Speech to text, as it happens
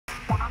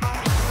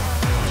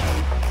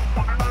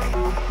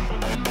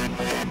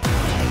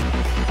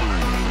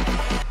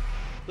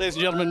Ladies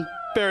and gentlemen,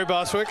 Barry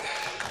Bostwick.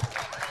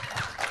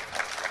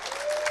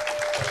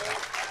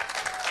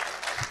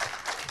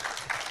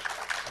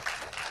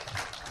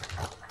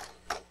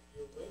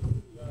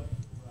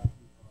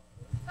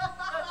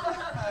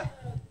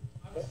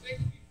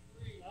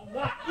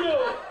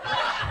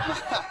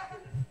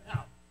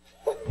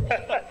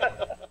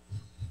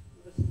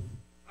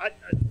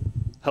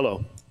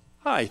 Hello.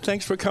 Hi,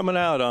 thanks for coming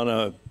out on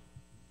a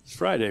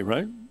Friday,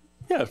 right?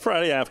 Yeah,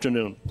 Friday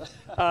afternoon.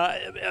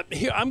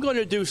 Here, I'm going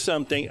to do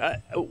something.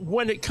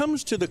 When it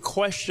comes to the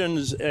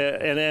questions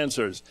and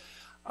answers,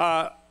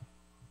 the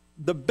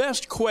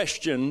best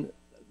question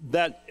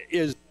that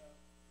is...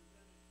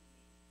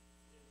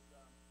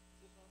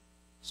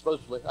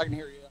 Supposedly. I can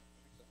hear you.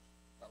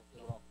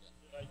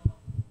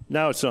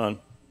 Now it's on.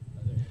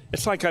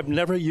 It's like I've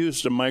never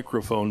used a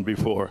microphone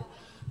before.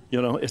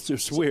 You know, it's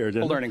just weird.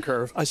 A learning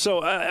curve.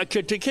 So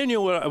to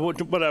continue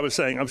what I was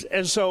saying,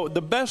 and so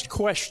the best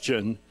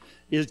question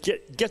is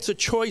gets a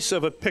choice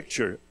of a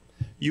picture.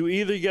 You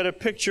either get a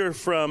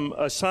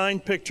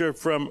signed picture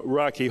from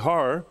Rocky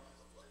Horror,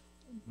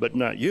 but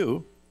not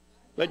you.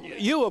 But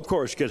you, of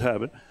course, could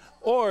have it.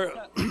 Or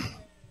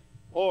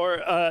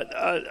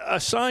a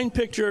signed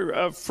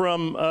picture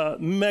from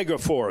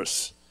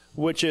Megaforce,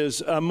 which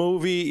is a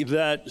movie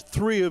that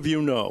 3 of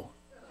you know.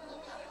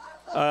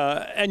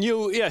 And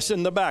you, yes,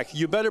 in the back,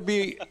 you better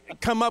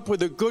come up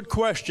with a good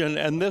question,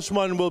 and this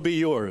one will be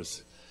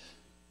yours.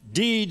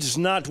 Deeds,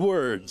 not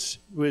words,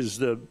 was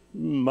the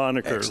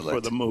moniker Excellent.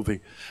 for the movie.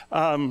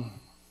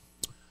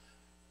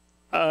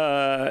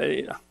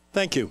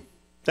 Thank you.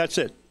 That's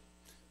it.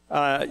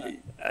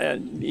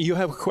 You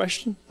have a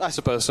question? I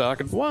suppose so. I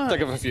can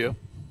think of a few.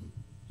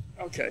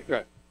 Okay.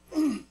 Right.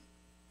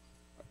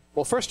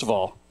 Well, first of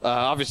all,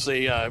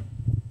 obviously... yours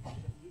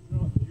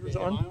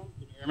on? Can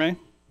you hear me?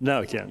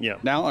 No, I can't, yeah.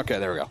 Now? Okay,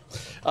 there we go.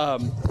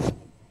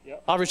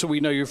 Obviously, we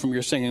know you from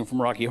your singing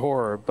from Rocky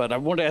Horror, but I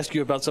want to ask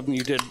you about something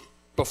you did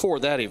before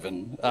that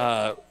even.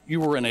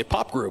 You were in a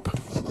pop group.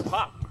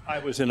 Pop. I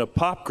was in a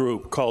pop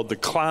group called The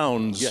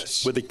Clowns,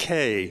 Yes. with a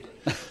K.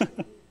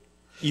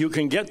 You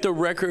can get the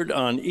record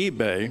on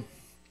eBay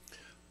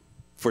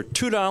for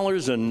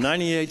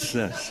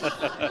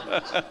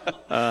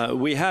 $2.98.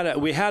 We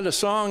had a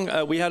song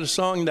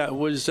that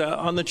was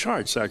on the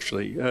charts,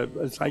 actually. It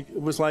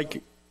was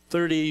like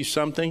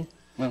 30-something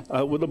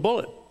with a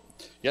bullet.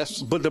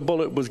 Yes. But the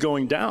bullet was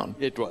going down.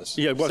 It was.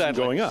 Yeah, it wasn't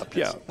Sadly. going up.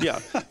 Yeah, yeah.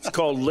 It's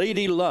called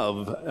Lady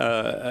Love,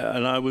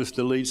 and I was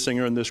the lead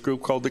singer in this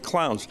group called The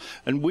Clowns.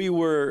 And we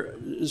were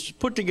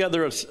put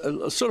together a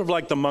sort of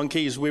like the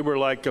Monkees. We were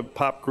like a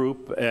pop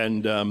group,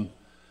 and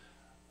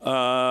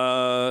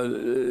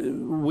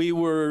we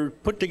were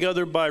put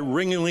together by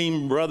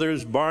Ringling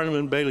Brothers Barnum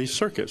and Bailey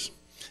Circus.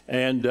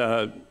 And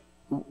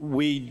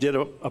we did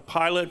a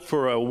pilot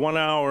for a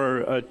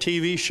 1-hour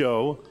TV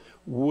show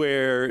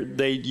where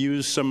they'd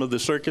use some of the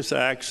circus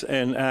acts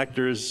and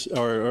actors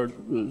or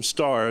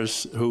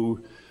stars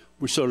who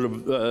were sort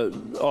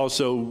of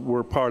also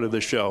were part of the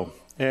show.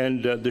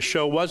 And the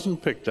show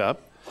wasn't picked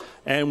up,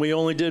 and we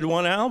only did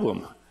 1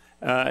 album.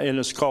 And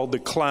it's called The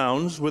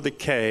Clowns with a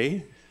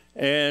K,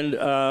 and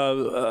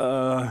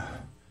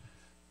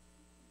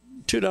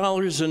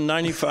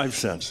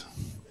 $2.95.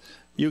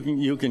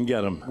 You can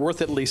get them.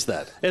 Worth at least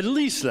that. At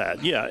least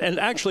that, yeah. And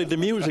actually, the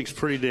music's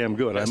pretty damn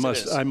good.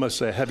 Yes, I must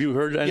say. Have you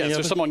heard any Yes, of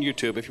there's it? some on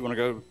YouTube. If you want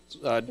to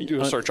go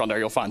do a search on there,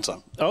 you'll find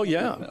some. Oh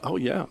yeah. Oh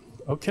yeah.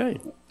 Okay.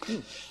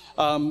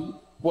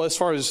 Well, as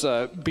far as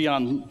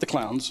beyond the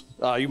Clowns,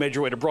 you made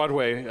your way to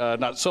Broadway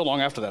not so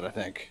long after that, I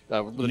think.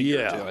 Within a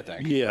year or two, I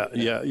think.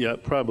 Yeah.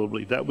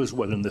 Probably. That was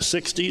what, in the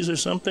 '60s or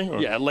something? Or?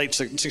 Yeah, late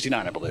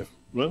 '69, I believe.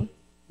 Well,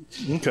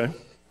 okay.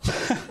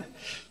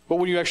 But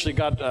when you actually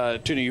got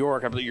to New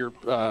York, I believe your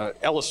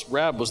Ellis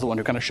Rabb was the one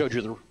who kind of showed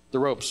you the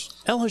ropes.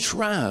 Ellis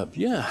Rabb,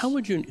 yeah. How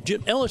would you?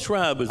 Ellis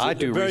Rabb is a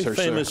very research,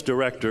 famous sir.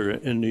 director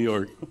in New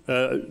York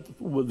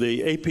with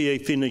the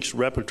APA Phoenix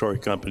Repertory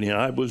Company.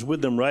 I was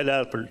with them right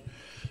after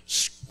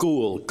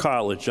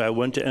college. I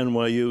went to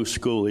NYU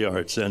School of the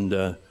Arts, and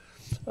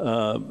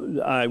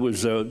I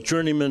was a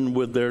journeyman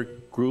with their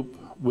group,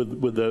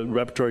 with the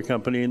Repertory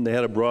Company, and they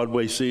had a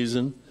Broadway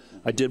season.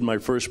 I did my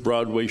first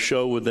Broadway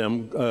show with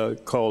them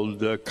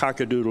called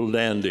Cock-a-Doodle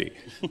Dandy,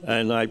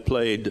 and I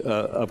played,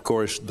 of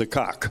course, the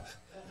cock.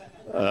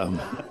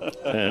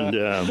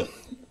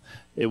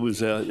 It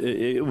was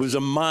a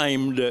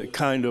mimed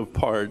kind of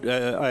part.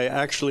 I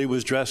actually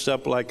was dressed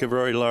up like a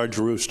very large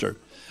rooster,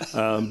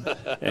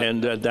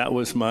 and that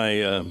was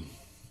my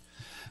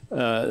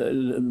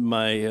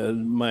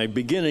my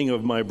beginning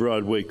of my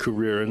Broadway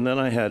career. And then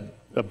I had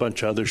a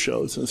bunch of other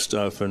shows and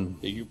stuff. And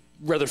You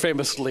rather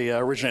famously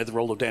originated the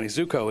role of Danny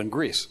Zuko in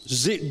Grease.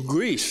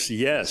 Grease,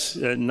 yes,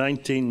 in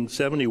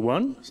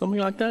 1971, something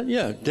like that.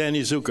 Yeah,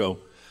 Danny Zuko.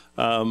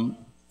 And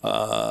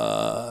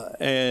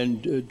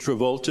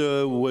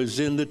Travolta was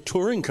in the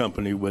touring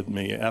company with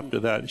me after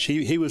that.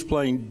 He was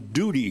playing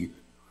Duty,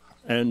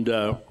 and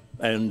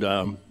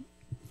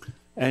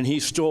he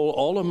stole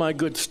all of my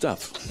good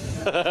stuff.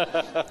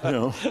 You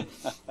know,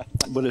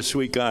 What a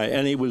sweet guy.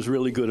 And he was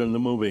really good in the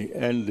movie.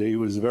 And he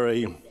was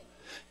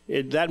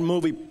that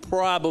movie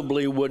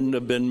probably wouldn't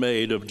have been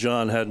made if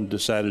John hadn't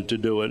decided to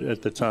do it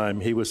at the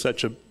time. He was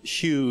such a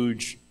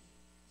huge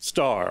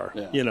star,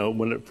 you know,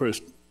 when it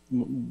first,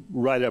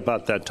 right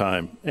about that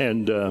time.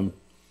 And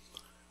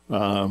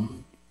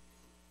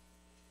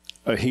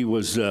he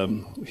was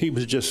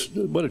just,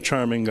 what a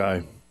charming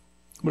guy.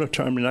 What a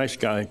charming, nice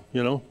guy,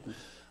 you know.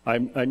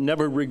 I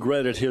never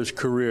regretted his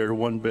career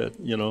one bit,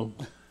 you know.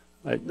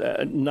 I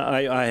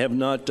have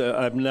not,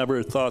 I've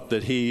never thought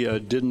that he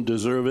didn't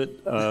deserve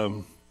it.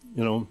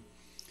 You know,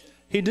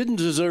 he didn't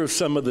deserve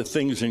some of the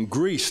things in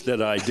Greece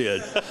that I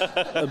did,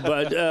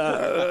 but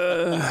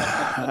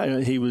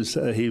he was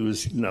great. He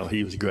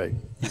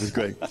was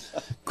great.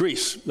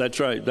 Greece,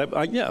 that's right.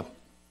 Yeah,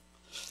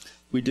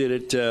 we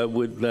did it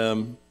with.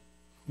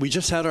 We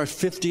just had our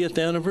 50th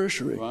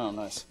anniversary. Wow,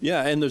 nice.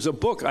 Yeah, and there's a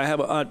book I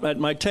have at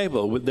my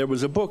table. There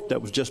was a book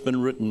that was just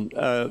been written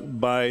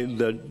by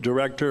the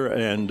director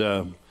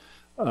and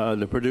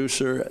the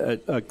producer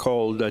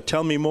called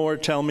 "Tell Me More,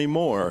 Tell Me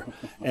More,"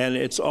 and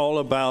it's all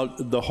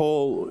about the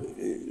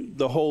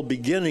whole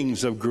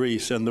beginnings of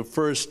Greece and the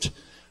first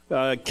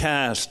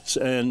casts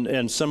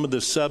and some of the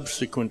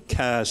subsequent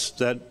casts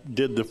that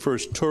did the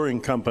first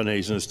touring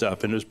companies and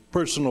stuff, and his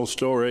personal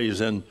stories.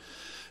 And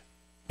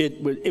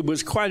it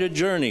was quite a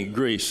journey,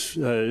 Greece.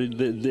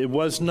 It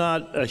was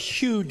not a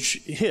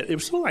huge hit. It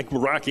was sort of like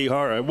Rocky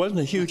Horror. It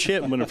wasn't a huge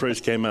hit when it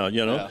first came out,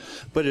 you know. Yeah.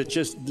 But it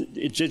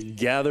just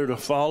gathered a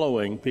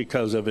following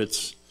because of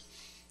it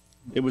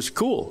was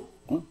cool,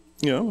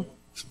 you know.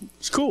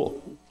 It's cool.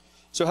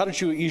 So how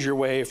did you ease your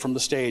way from the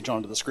stage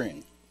onto the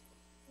screen?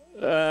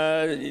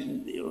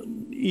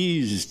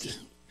 Eased.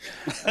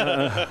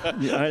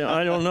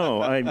 I don't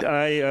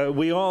know.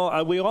 We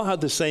all had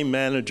the same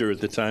manager at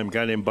the time, a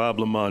guy named Bob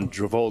Lamont,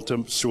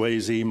 Travolta,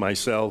 Swayze,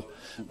 myself,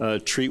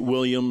 Treat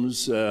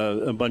Williams,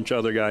 a bunch of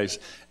other guys.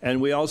 And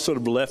we all sort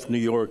of left New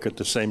York at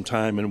the same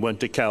time and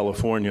went to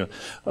California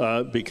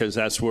because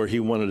that's where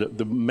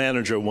the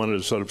manager wanted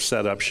to sort of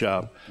set up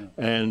shop.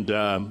 And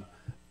so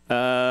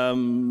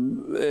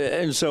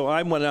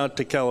I went out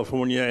to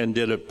California and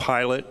did a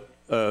pilot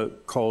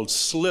called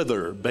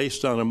Slither,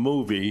 based on a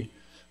movie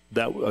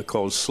that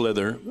called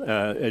Slither.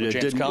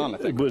 James Caan, I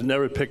think. It was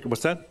never picked.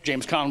 What's that?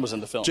 James Caan was in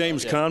the film.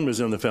 James Caan was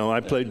in the film. I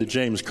played the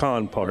James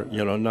Caan part.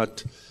 You know,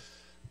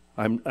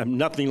 I'm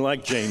nothing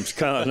like James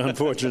Caan,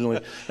 unfortunately,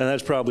 and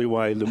that's probably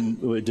why it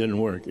didn't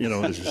work. You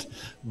know,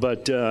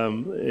 but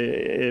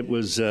it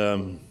was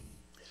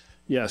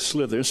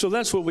Slither. So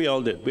that's what we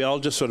all did. We all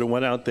just sort of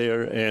went out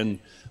there, and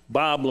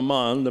Bob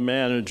Lamont, the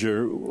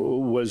manager,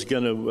 was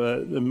going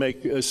to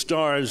make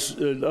stars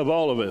of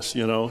all of us,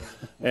 you know.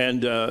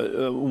 And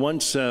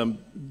once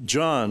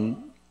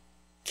John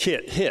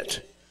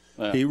hit,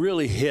 he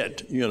really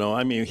hit, you know.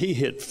 I mean, he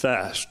hit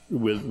fast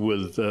with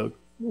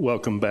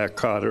Welcome Back,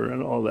 Kotter,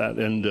 and all that.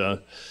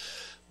 And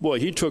boy,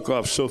 he took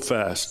off so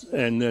fast.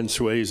 And then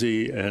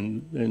Swayze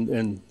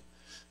and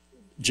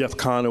Jeff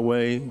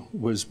Conaway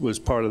was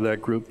part of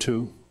that group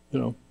too, you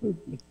know.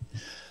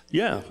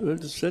 Yeah,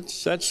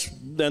 that's.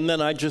 And then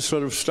I just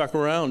sort of stuck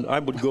around. I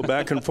would go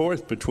back and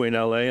forth between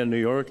L.A. and New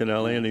York, and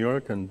L.A. and New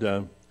York,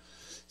 and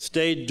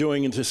stayed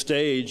doing the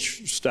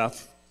stage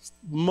stuff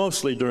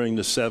mostly during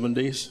the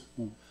 '70s.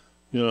 You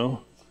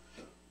know.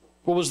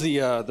 What was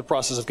the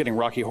process of getting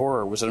Rocky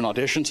Horror? Was it an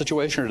audition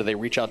situation, or did they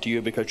reach out to you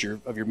because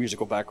of your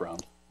musical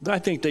background? I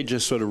think they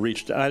just sort of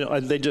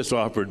they just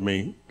offered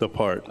me the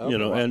part, you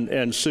know, wow.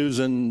 And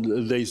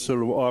Susan, they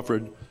sort of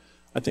offered.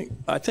 I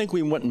think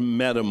we went and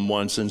met him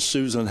once, and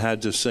Susan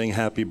had to sing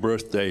 "Happy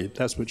Birthday."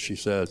 That's what she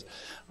says.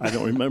 I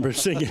don't remember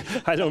singing.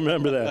 I don't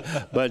remember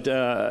that. But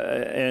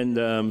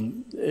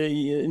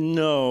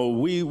no,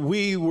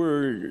 we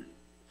were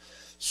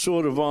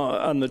sort of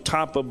on the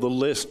top of the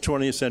list.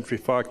 20th Century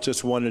Fox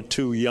just wanted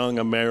two young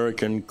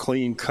American,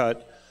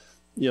 clean-cut,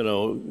 you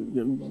know,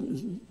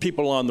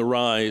 people on the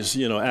rise,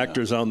 you know,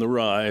 actors on the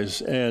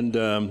rise, and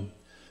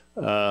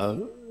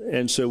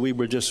so we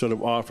were just sort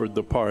of offered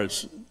the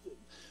parts.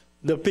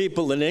 The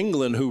people in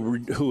England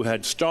who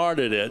had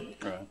started it,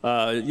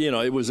 right. You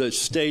know, it was a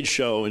stage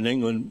show in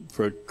England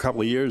for a couple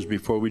of years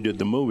before we did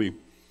the movie,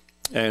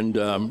 and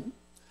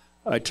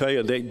I tell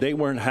you, they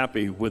weren't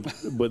happy with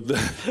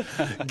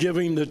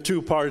giving the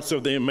two parts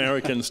of the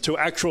Americans to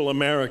actual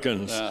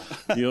Americans,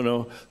 you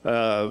know.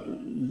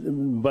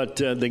 But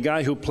the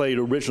guy who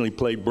originally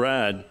played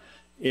Brad,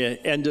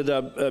 ended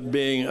up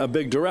being a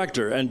big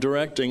director and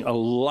directing a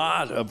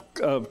lot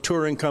of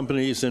touring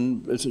companies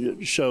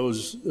and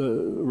shows,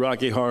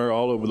 Rocky Horror,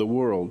 all over the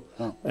world.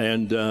 Oh.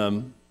 And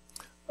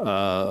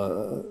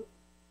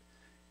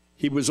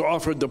he was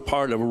offered the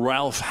part of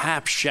Ralph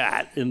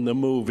Hapschatt in the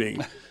movie.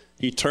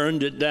 He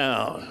turned it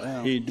down.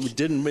 Wow. He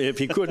didn't. If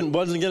he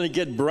wasn't going to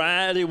get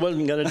Brad, he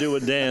wasn't going to do a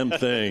damn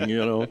thing,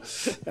 you know.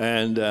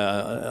 And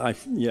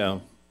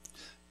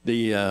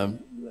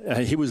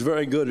he was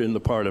very good in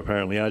the part,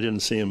 apparently. I didn't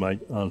see him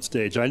on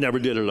stage. I never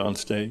did it on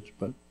stage,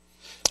 but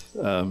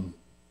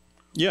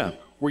yeah.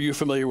 Were you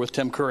familiar with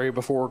Tim Curry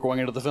before going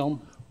into the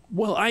film?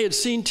 Well, I had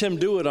seen Tim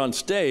do it on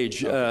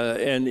stage,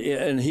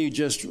 and he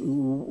just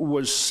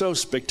was so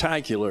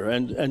spectacular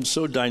and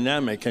so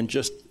dynamic, and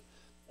just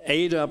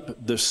ate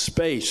up the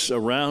space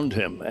around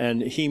him.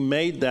 And he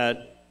made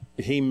that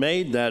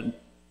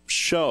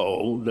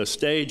show, the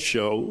stage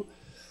show,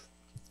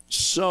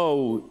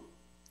 so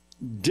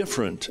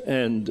different.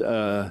 And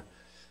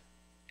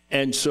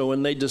so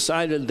when they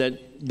decided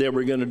that they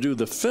were going to do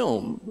the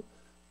film,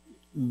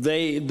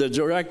 the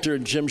director,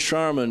 Jim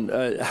Sharman,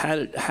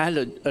 had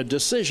a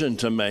decision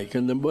to make.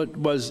 And then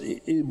was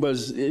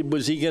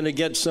he going to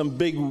get some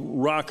big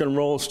rock and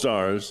roll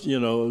stars, you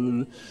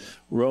know,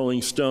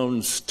 Rolling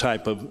Stones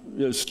type of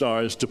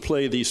stars to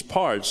play these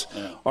parts,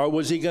 or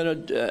was he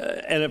going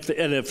to? And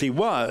if he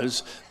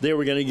was, they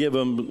were going to give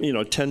him, you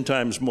know, 10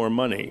 times more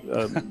money,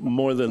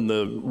 more than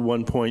the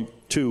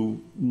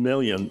 1.2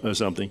 million or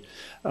something.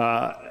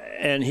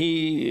 And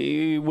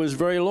he was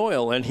very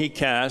loyal, and he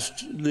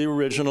cast the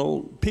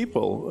original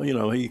people. You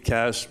know, he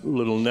cast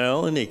Little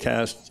Nell, and he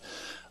cast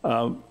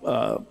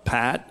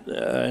Pat,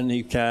 and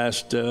he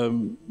cast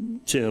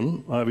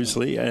Tim,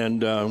 obviously,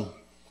 and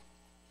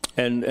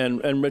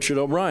Richard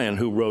O'Brien,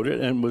 who wrote it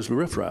and was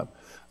Riff Raff.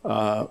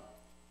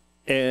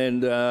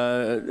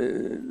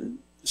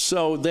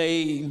 So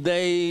there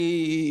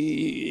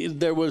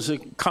was a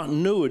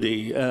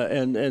continuity,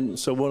 and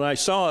so when I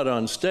saw it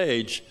on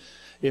stage,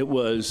 it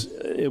was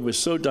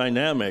so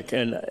dynamic,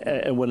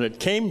 and when it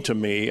came to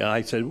me,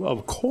 I said, well,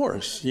 of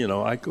course, you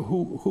know,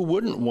 who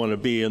wouldn't want to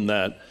be in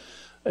that,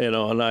 you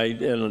know, and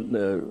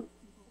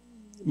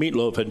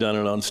Meatloaf had done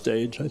it on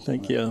stage, I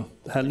think, yeah,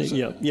 hadn't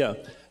he? Yeah,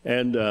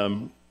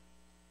 and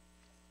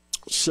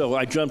so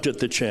I jumped at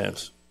the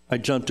chance.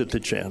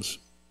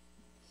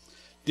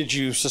 Did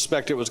you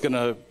suspect it was going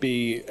to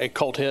be a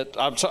cult hit?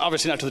 So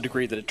obviously not to the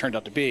degree that it turned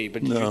out to be,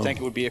 but did you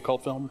think it would be a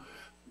cult film?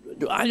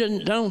 I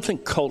don't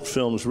think cult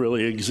films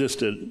really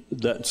existed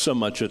that so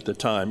much at the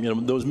time. You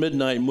know, those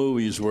midnight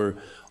movies were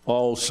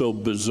all so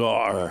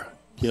bizarre,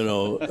 you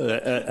know,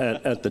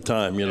 at the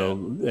time, you know,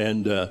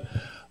 and the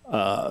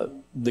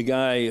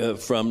guy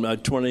from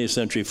 20th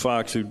Century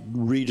Fox who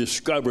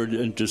rediscovered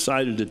and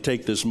decided to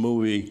take this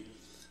movie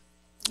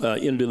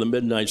into the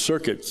midnight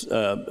circuits,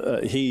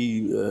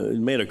 he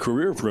made a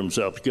career for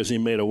himself because he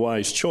made a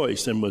wise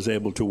choice and was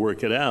able to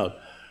work it out.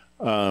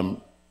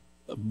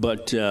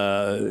 But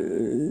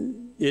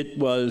it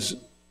was,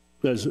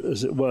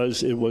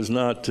 as it was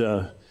not,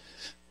 I'm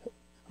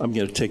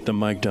going to take the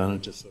mic down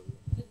and just...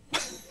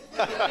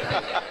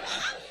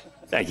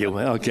 Thank you.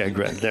 Okay,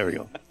 great. There we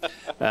go.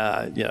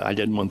 Yeah, I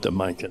didn't want the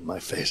mic in my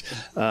face.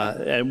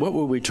 And what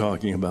were we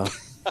talking about?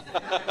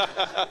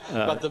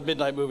 About the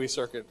midnight movie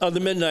circuit. Oh, the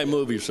midnight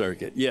movie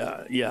circuit.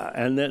 Yeah.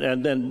 And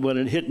then when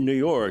it hit New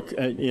York,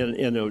 and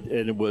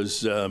it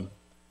was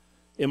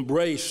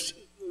embraced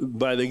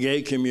by the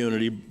gay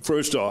community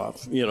first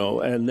off, you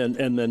know, and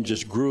then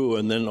just grew,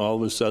 and then all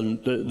of a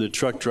sudden the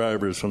truck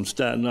drivers from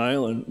Staten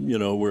Island, you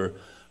know, were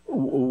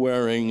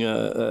wearing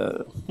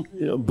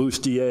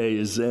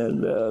bustiers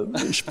and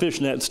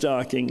fishnet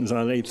stockings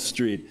on 8th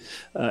Street,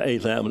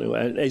 8th Avenue,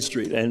 8th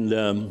Street, and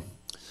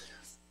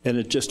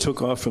it just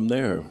took off from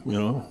there, you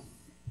know.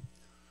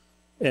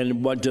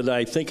 And what did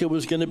I think it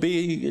was going to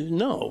be?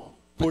 No.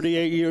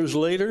 48 years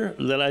later,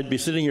 that I'd be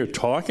sitting here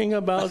talking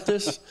about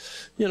this,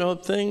 you know,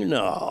 thing?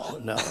 No.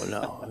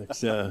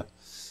 It's,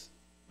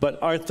 but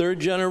our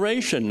third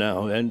generation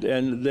now, and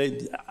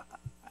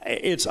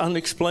it's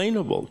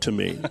unexplainable to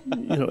me.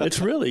 You know,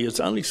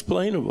 it's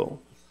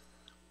unexplainable.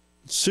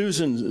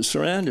 Susan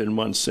Sarandon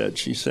once said,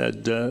 she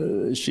said,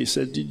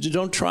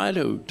 don't try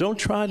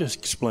to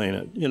explain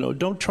it. You know,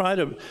 don't try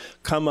to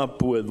come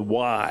up with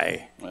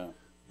why. Yeah.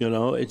 You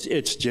know,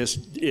 it's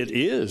just, it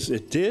is,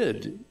 it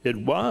did, it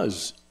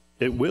was,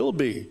 it will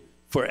be,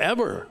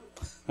 forever.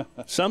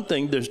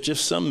 There's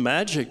just some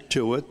magic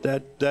to it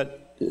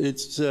that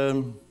it's,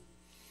 I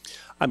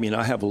mean,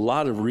 I have a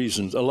lot of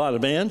reasons, a lot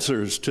of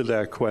answers to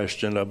that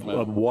question of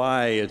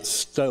why it's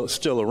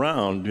still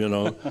around, you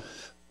know.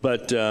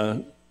 But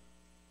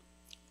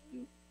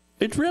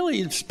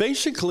it's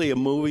basically a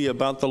movie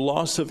about the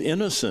loss of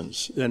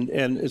innocence. And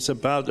it's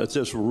about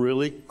this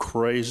really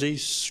crazy,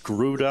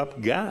 screwed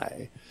up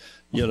guy,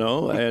 you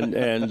know.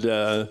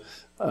 And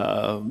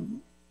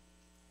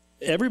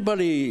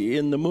everybody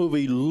in the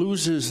movie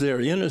loses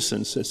their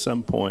innocence at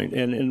some point.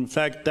 And in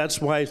fact, that's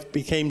why it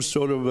became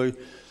sort of a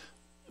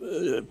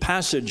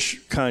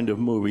passage kind of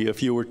movie.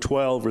 If you were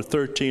 12 or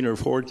 13 or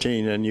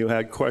 14 and you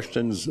had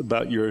questions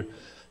about your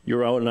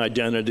own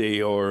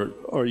identity, or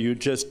you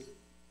just,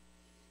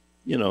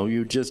 you know,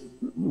 you just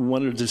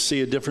wanted to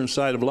see a different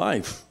side of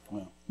life,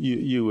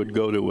 you would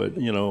go to it,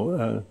 you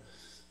know,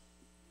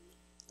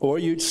 or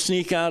you'd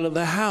sneak out of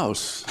the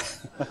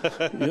house,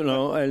 you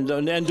know,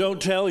 and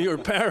don't tell your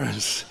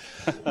parents,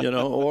 you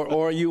know,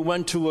 or you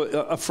went to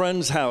a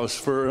friend's house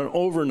for an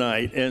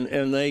overnight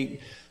and they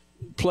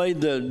played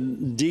the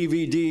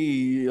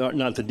DVD,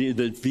 not the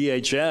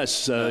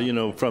VHS, you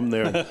know, from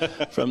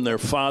their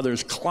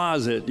father's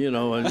closet, you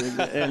know,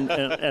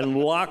 and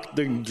locked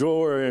the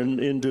door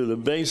into the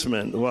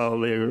basement while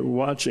they were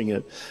watching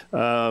it.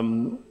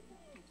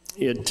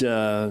 it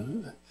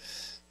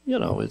you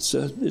know, it's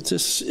a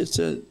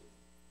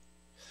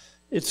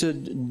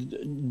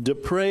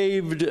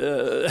depraved.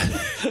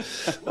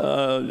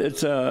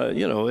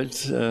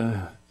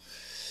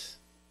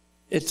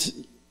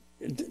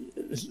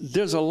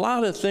 There's a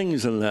lot of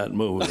things in that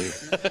movie,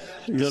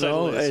 you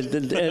know,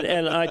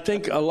 and I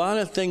think a lot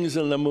of things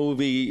in the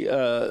movie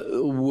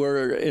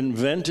were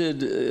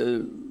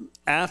invented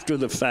after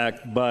the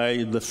fact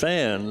by the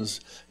fans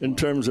in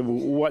terms of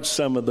what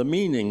some of the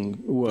meaning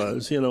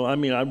was. You know, I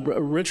mean,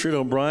 Richard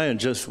O'Brien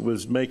just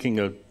was making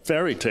a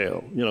fairy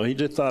tale. You know, he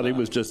just thought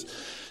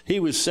he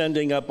was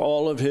sending up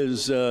all of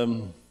his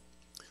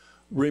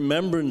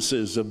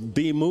remembrances of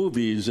B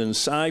movies and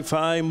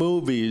sci-fi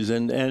movies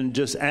and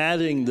just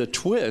adding the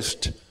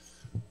twist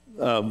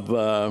of,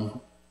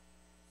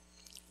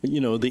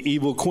 you know, the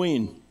evil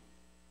queen,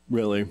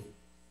 really.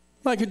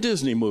 Like a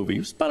Disney movie.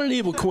 It's about an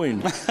evil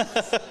queen,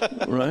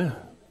 right?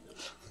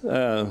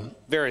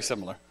 Very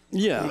similar.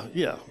 Yeah,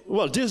 yeah.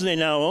 Well, Disney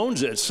now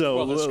owns it, so...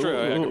 Well, that's true.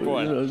 Good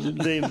point.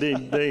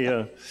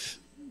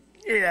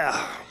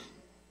 Yeah.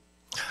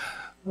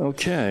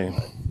 Okay.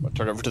 I'll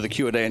turn over to the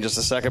Q&A in just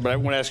a second, but I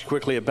want to ask you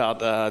quickly about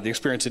the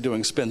experience of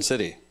doing Spin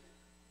City.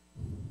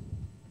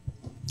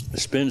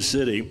 Spin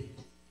City.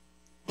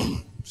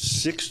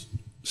 Six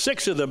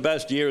of the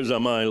best years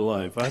of my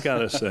life, I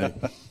gotta say.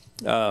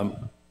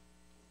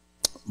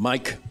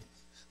 Mike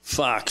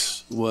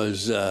Fox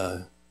was,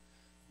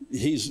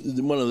 he's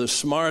one of the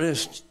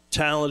smartest,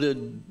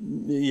 talented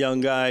young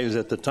guys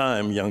at the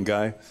time,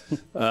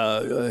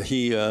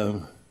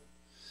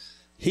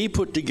 he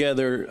put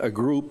together a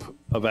group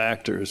of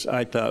actors,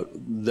 I thought,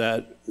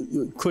 that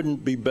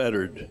couldn't be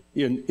bettered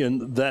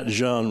in that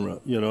genre.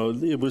 You know,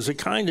 it was a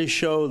kind of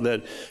show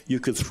that you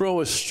could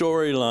throw a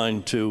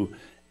storyline to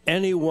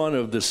any one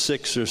of the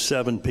 6 or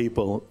 7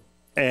 people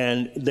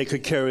and they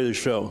could carry the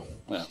show.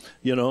 Yeah.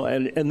 You know,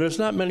 and there's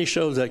not many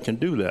shows that can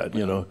do that,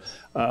 you know.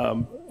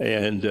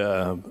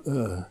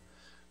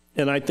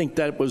 And I think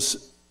that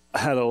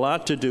had a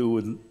lot to do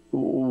with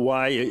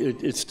why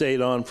it stayed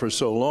on for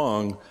so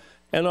long.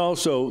 And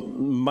also,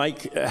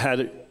 Mike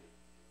had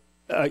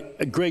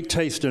a great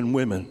taste in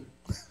women,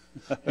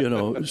 you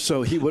know,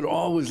 so he would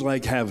always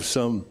like have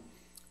some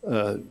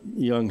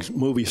young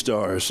movie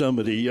star or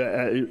somebody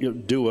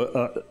do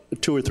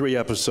 2 or 3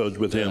 episodes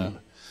with him,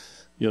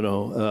 you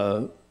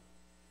know.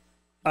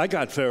 I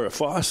got Farrah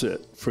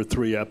Fawcett for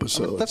 3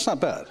 episodes. I mean, that's not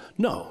bad.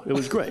 No, it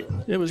was great.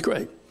 It was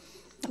great,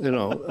 you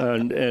know,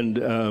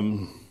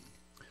 and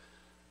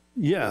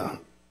yeah.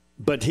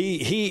 But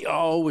he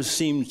always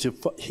seemed to,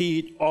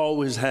 he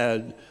always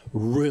had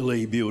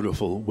really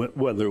beautiful,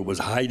 whether it was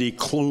Heidi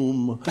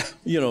Klum,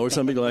 you know, or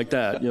something like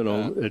that, you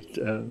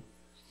know.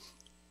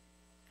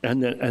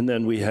 And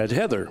then we had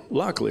Heather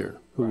Locklear,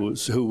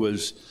 who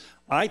was,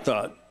 I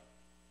thought,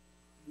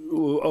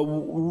 a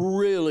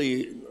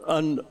really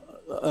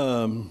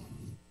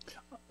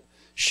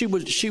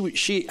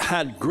she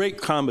had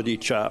great comedy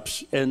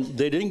chops, and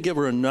they didn't give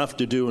her enough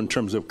to do in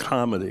terms of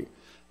comedy.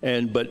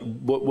 But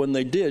when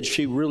they did,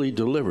 she really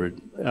delivered,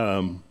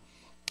 and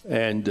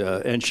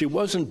she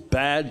wasn't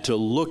bad to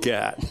look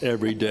at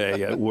every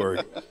day at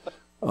work,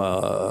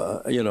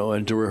 you know,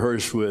 and to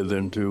rehearse with,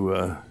 and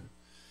to.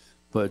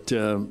 But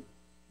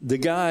the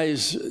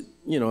guys,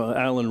 you know,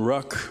 Alan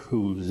Ruck,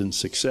 who's in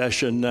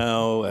Succession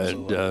now,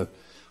 and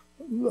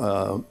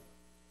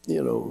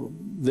you know,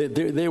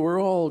 they were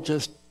all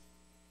just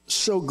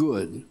so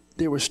good.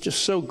 They were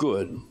just so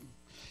good.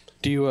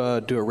 Do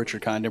you do a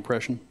Richard Kind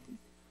impression?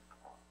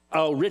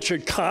 Oh,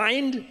 Richard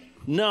Kind?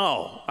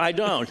 No, I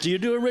don't. Do you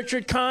do a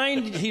Richard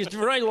Kind? He's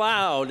very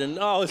loud and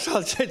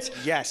it's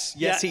yes,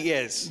 he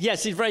is.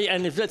 Yes, he's very,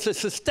 and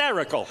it's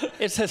hysterical.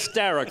 It's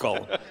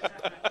hysterical.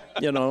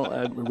 You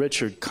know,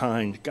 Richard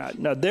Kind. God,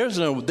 now there's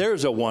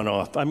a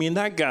one-off. I mean,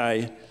 that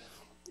guy.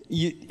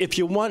 If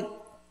you want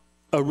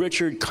a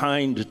Richard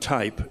Kind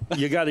type,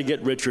 you got to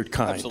get Richard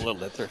Kind.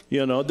 Absolutely.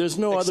 You know, there's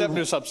no Except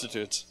no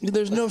substitutes.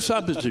 There's no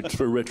substitutes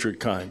for Richard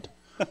Kind.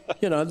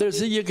 You know,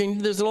 there's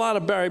a lot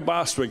of Barry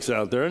Bostwicks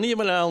out there, and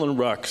even Alan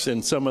Rucks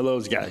and some of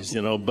those guys,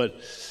 you know. But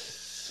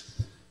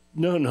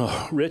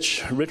no,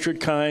 Richard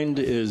Kind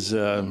is,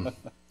 and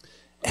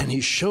he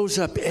shows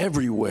up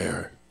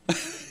everywhere.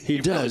 He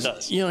does. Really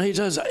does. You know, he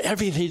does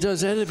everything. He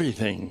does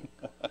everything.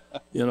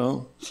 You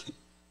know,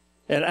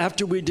 and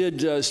after we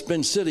did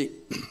Spin City,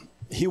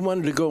 he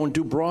wanted to go and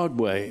do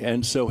Broadway,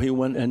 and so he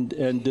went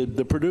and did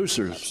The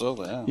Producers.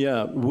 Absolutely, yeah.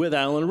 Yeah, with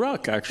Alan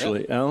Ruck,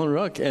 actually. Yeah. Alan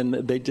Ruck, and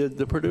they did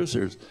The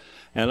Producers.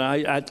 And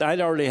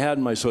I'd already had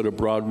my sort of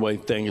Broadway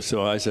thing,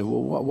 so I said,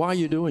 well, why are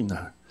you doing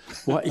that?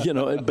 Why, you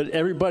know, but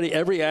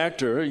every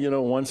actor, you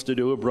know, wants to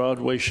do a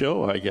Broadway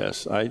show, I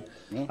guess. I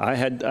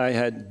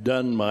had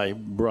done my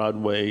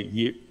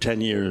Broadway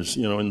 10 years,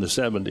 you know, in the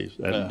 70s,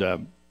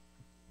 and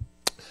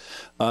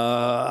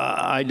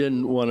I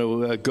didn't want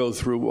to go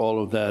through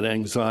all of that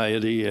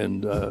anxiety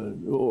and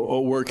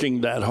or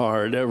working that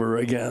hard ever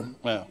again.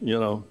 Yeah. You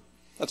know.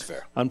 That's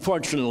fair.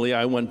 Unfortunately,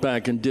 I went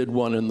back and did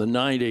one in the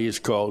 90s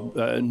called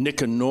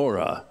Nick and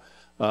Nora.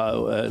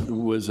 It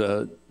was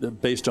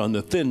based on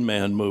the Thin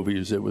Man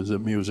movies. It was a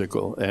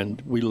musical,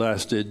 and we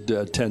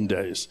lasted 10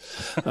 days.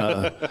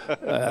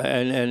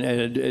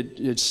 And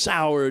it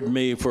soured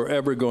me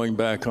forever going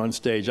back on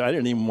stage. I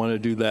didn't even want to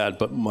do that,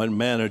 but my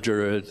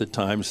manager at the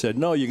time said,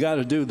 no, you got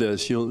to do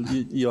this.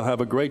 You'll have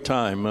a great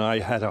time. And I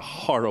had a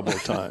horrible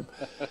time.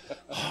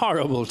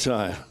 Horrible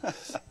time.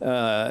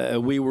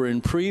 We were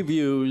in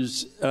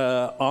previews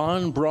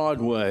on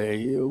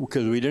Broadway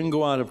because we didn't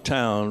go out of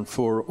town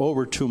for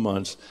over 2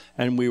 months,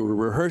 and we were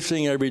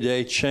rehearsing every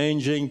day,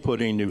 changing,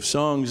 putting new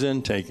songs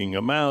in, taking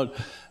them out,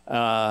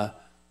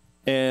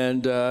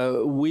 and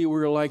we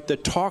were like the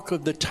talk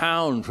of the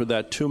town for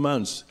that 2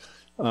 months.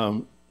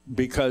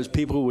 Because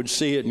people would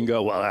see it and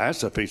go, well,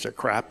 that's a piece of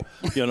crap,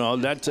 you know.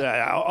 That's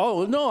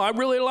oh no, I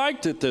really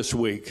liked it this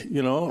week,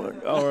 you know,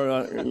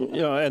 or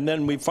you know. And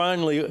then we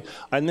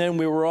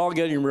were all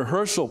getting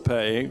rehearsal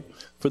pay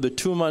for the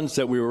 2 months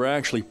that we were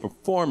actually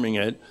performing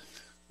it,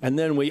 and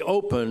then we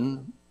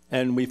opened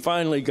and we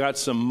finally got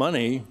some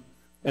money,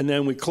 and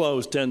then we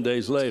closed 10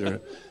 days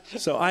later.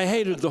 So I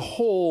hated the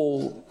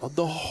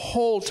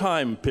whole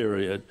time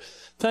period.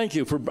 Thank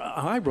you for.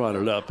 I brought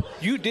it up.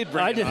 You did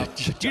bring it up.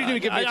 You didn't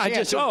even give me a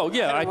chance. I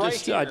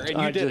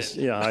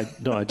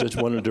just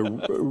wanted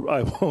to.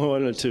 I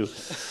wanted to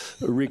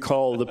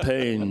recall the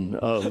pain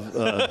of.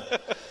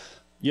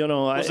 You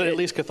know, was it at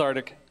least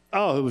cathartic?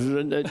 Oh, it was.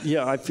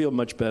 Yeah, I feel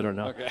much better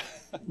now. Okay.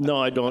 No,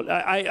 I don't.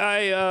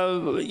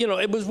 You know,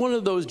 it was one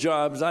of those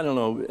jobs. I don't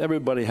know.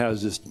 Everybody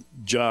has this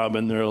job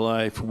in their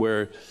life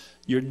where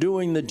you're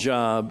doing the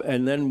job,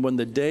 and then when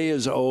the day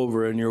is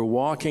over and you're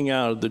walking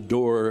out of the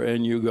door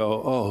and you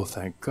go, oh,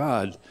 thank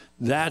God,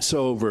 that's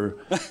over,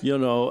 you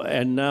know,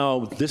 and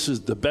now this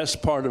is the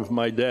best part of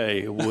my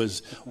day,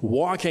 was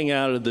walking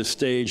out of the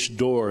stage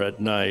door at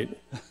night,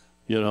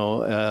 you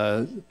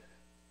know.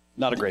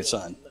 Not a great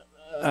sign.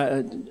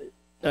 And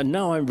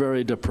now I'm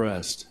very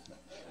depressed.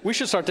 We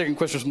should start taking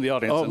questions from the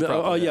audience.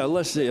 Yeah,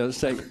 let's see.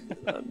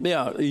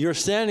 Yeah, you're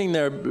standing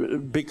there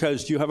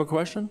because you have a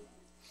question?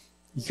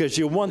 Because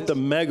you want the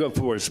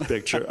Megaforce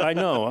picture. I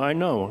know.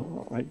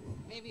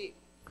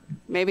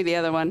 Maybe the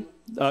other one.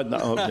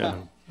 No, okay.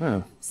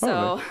 Yeah.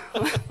 So,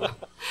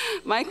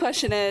 my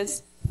question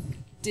is,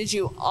 did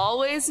you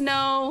always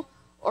know,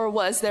 or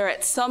was there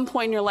at some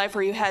point in your life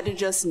where you had to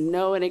just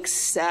know and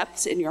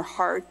accept in your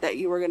heart that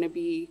you were going to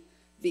be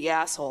the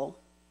asshole?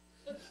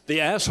 The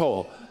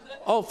asshole.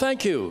 Oh,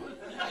 thank you.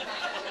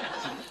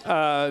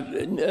 No,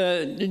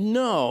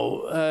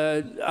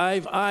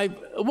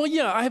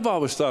 I've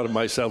always thought of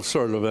myself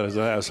sort of as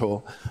an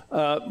asshole,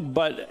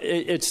 but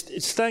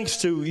it's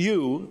thanks to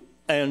you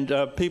and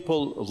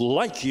people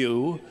like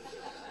you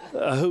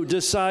who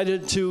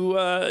decided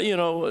to, you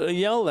know,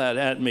 yell that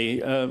at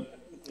me.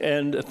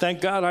 And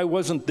thank God I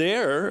wasn't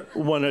there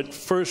when it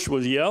first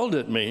was yelled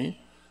at me,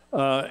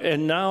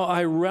 and now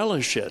I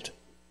relish it.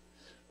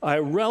 I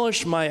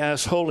relish my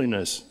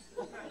assholiness.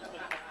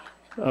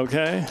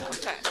 Okay?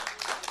 Okay.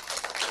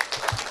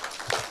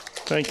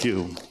 Thank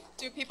you.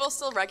 Do people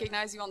still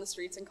recognize you on the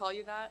streets and call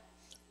you that?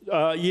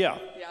 Yeah.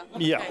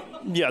 Yeah. Okay.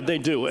 Yeah, they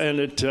do, and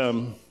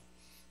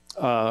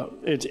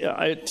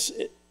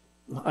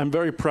I'm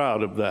very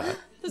proud of that.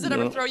 Does it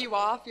ever throw you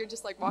off? You're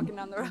just like walking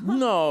down the road.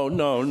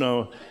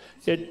 No.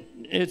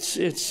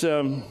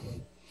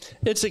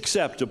 It's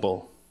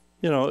acceptable.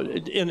 You know,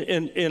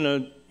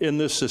 in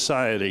this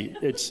society,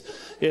 it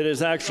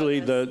is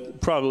actually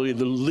probably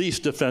the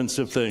least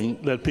offensive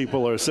thing that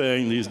people are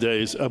saying these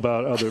days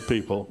about other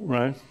people,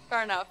 right?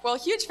 Fair enough. Well,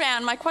 huge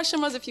fan. My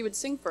question was if you would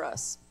sing for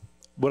us.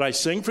 Would I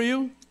sing for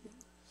you?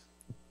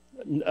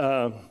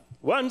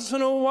 Once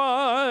in a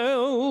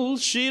while,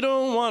 she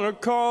don't want to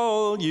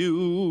call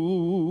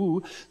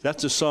you.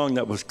 That's a song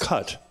that was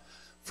cut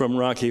from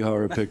Rocky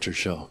Horror Picture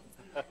Show.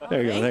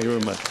 There you go. Thank you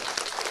very much.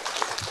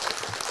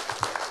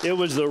 It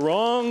was the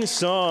wrong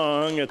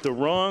song at the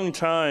wrong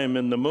time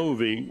in the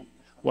movie,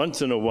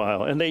 once in a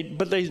while.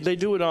 But they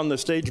do it on the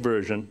stage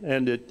version,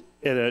 and it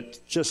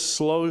just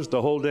slows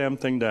the whole damn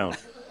thing down.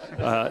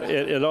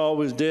 It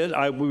always did.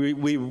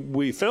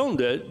 We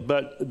filmed it,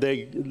 but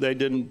they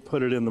didn't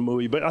put it in the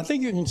movie. But I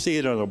think you can see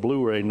it on a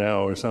Blu-ray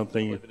now or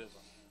something.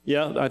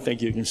 Yeah, I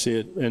think you can see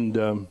it.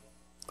 And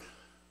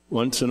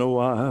once in a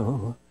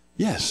while,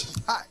 yes.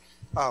 Hi.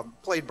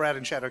 Played Brad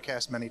in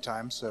Shadowcast many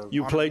times. So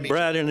you played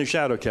Brad in the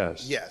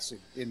Shadowcast? Yes,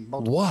 in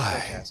multiple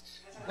Why? Shadowcasts.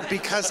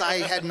 Because I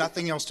had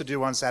nothing else to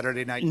do on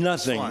Saturday night.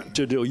 Nothing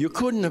to do. You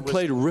couldn't have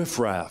played Riff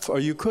Raff, or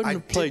you couldn't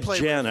have played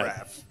Janet. Riff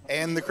Raff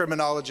and the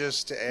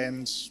Criminologist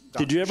and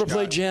Dr. Did you ever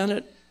play Scott.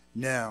 Janet?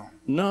 No.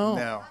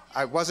 No.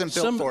 I wasn't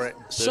built for it.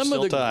 Some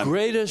of the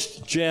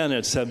greatest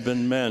Janets have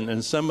been men,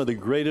 and some of the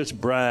greatest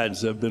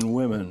Brads have been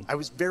women. I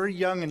was very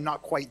young and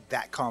not quite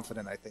that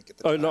confident, I think, at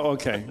the time. Oh, no,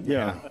 okay,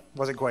 yeah.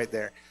 Wasn't quite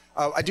there.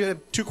 I do have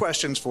two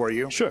questions for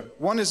you. Sure.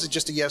 One is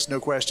just a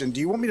yes/no question.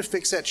 Do you want me to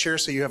fix that chair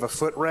so you have a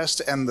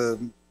footrest and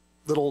the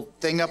little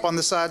thing up on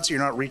the side so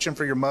you're not reaching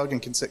for your mug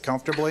and can sit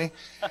comfortably?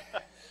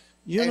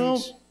 You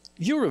know,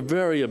 you're a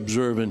very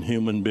observant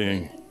human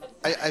being.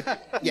 I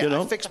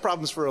fix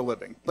problems for a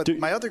living. But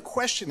my other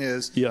question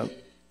is,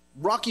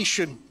 Rocky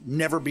should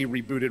never be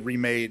rebooted,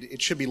 remade.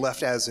 It should be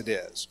left as it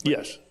is.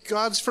 Yes.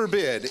 God's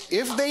forbid,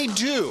 if they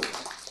do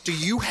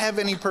you have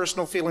any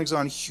personal feelings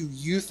on who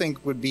you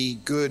think would be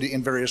good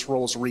in various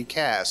roles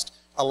recast,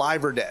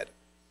 alive or dead?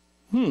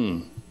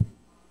 No.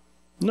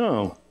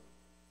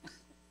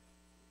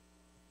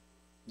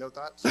 No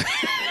thoughts?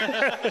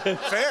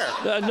 Fair.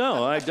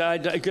 No,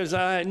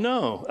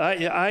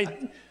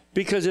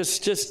 because it's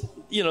just,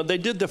 you know, they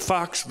did the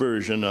Fox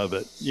version of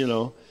it, you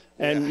know,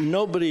 and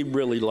nobody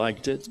really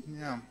liked it.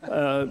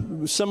 Yeah.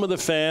 Some of the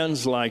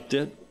fans liked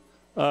it.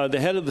 The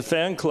head of the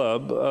fan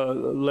club,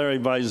 Larry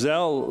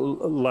Wiesel,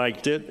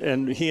 liked it,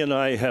 and he and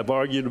I have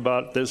argued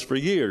about this for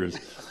years.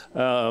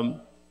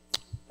 And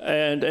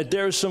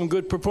there's some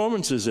good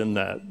performances in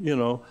that, you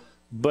know,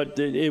 but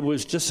it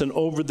was just an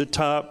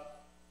over-the-top,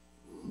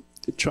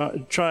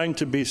 trying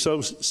to be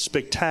so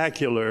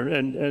spectacular,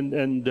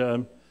 and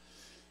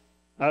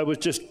I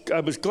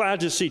was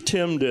glad to see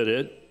Tim did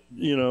it.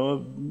 You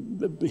know,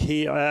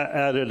 he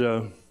added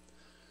a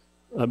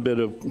bit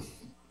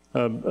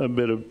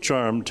of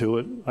charm to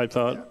it, I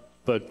thought.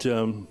 But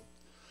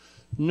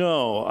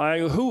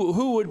no,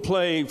 who would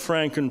play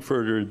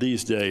Frankenfurter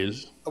these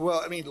days?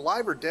 Well, I mean,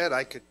 live or dead,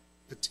 I could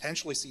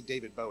potentially see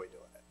David Bowie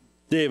doing it.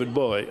 David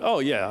Bowie. Oh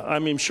yeah, I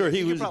mean, sure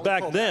he was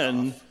back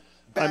then.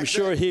 I'm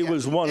sure he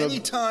was one of... Any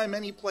time,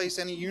 any place,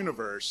 any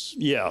universe,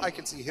 yeah. I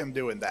could see him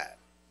doing that.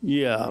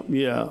 Yeah,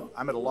 yeah.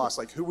 I'm at a loss.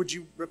 Like, who would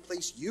you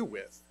replace you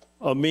with?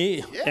 Oh,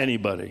 me? Yeah.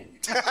 Anybody.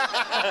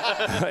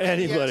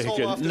 Anybody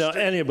could. No,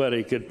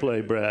 anybody could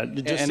play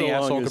Brad. Just any so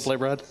asshole could play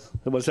Brad?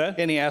 What's that?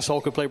 Any asshole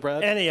could play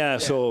Brad? Any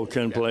asshole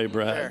can play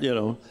Brad, you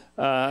know.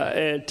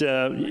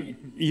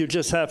 You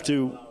just have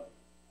to...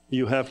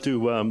 You have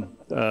to...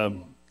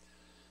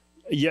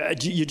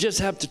 you just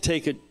have to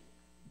take it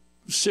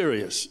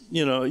serious.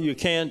 You know, you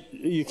can't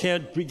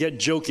get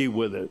jokey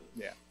with it.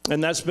 Yeah.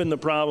 And that's been the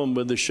problem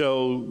with the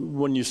show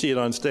when you see it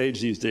on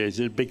stage these days.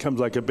 It becomes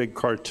like a big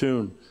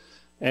cartoon,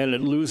 and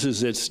it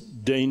loses its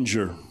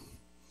danger.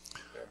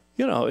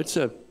 You know, it's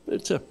a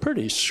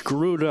pretty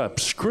screwed up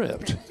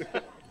script.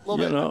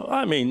 You know,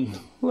 I mean,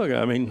 look,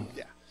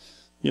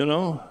 you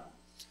know. Do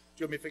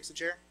you want me to fix the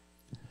chair?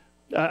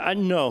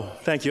 No,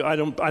 thank you. I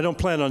don't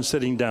plan on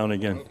sitting down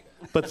again. Okay.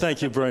 But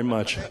thank you very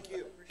much. Thank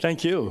you.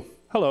 Thank you.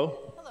 Hello.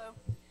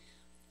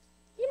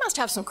 You must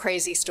have some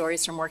crazy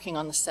stories from working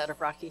on the set of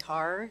Rocky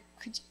Horror.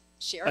 Could you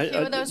share a few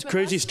of those with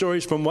crazy us?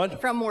 stories from what?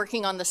 From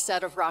working on the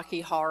set of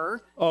Rocky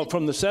Horror. Oh,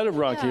 from the set of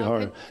Rocky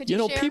Horror. Could you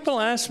know, share? people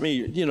ask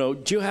me, you know,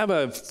 do you have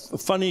a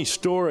funny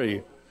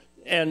story?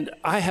 And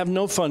I have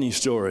no funny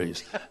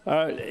stories.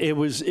 It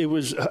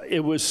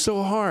was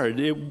so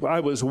hard. I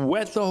was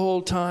wet the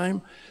whole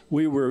time.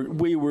 It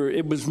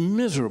was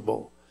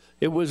miserable.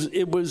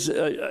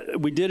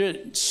 We did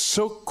it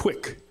so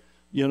quick.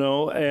 You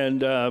know,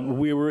 and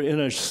we were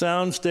in a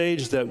sound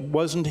stage that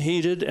wasn't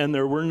heated, and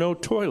there were no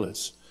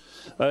toilets.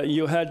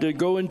 You had to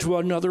go into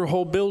another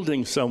whole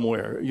building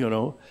somewhere, you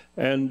know,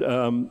 and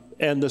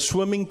the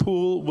swimming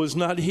pool was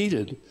not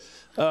heated.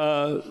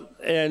 I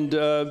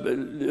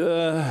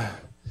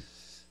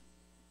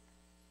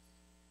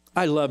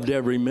loved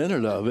every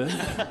minute of it,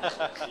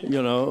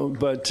 you know,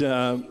 but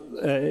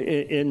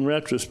in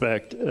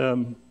retrospect,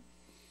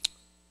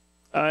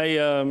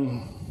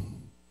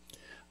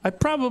 I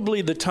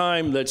probably the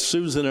time that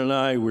Susan and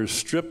I were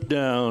stripped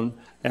down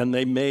and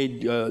they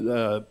made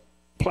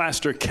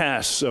plaster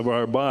casts of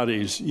our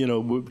bodies, you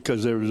know,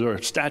 because there was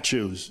our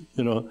statues,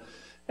 you know,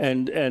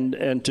 and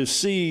to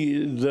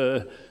see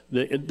the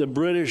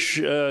British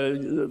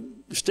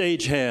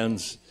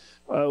stagehands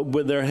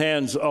with their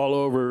hands all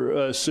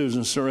over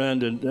Susan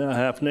Sarandon,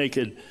 half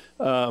naked,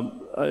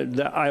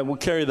 I will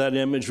carry that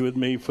image with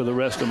me for the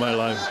rest of my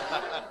life.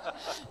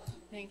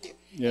 Thank you.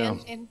 Yeah.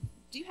 And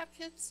do you have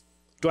kids?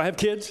 Do I have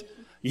kids?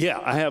 Yeah,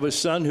 I have a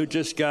son who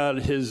just got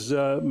his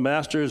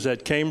master's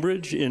at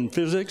Cambridge in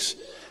physics,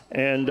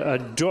 and a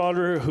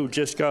daughter who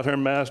just got her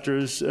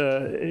master's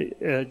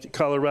at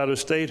Colorado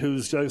State,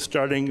 who's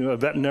starting a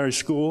veterinary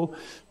school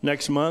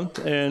next month.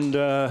 And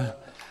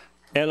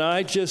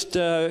I just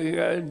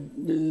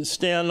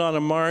stand on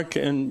a mark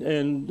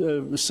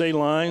and say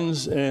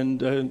lines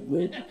and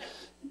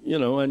you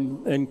know,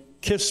 and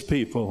kiss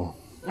people.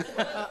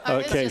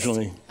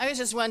 Occasionally. I was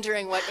just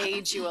wondering what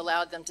age you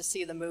allowed them to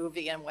see the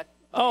movie and what.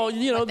 Oh,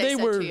 you know, they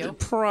were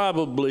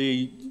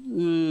probably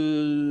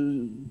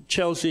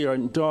Chelsea, our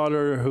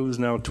daughter, who's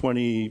now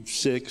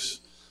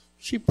 26.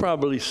 She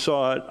probably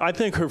saw it. I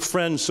think her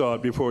friends saw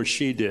it before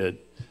she did,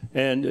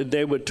 and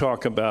they would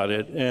talk about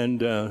it.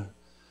 And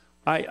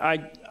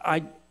I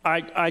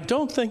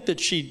don't think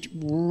that she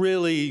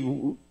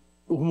really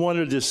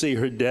wanted to see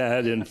her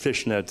dad in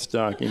fishnet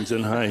stockings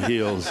and high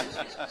heels.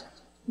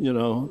 You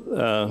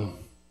know,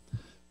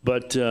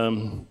 but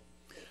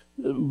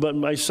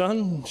my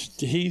son,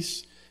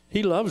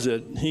 he loves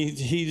it.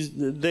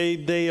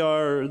 They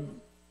are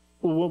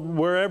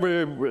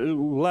wherever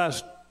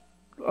last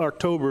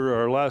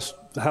October or last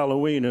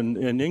Halloween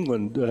in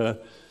England.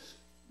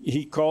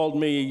 he called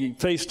me,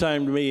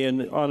 FaceTimed me,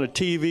 and on a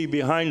TV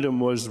behind him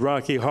was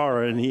Rocky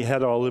Horror, and he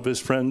had all of his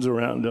friends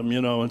around him,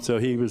 you know, and so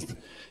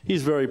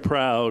he's very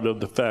proud of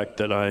the fact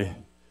that I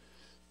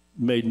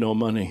made no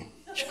money.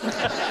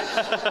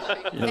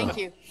 Thank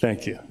you.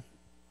 Thank you.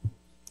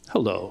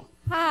 Hello.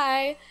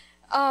 Hi.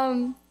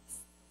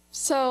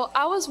 So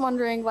I was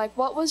wondering, like,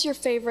 what was your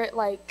favorite,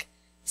 like,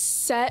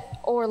 set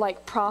or,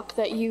 like, prop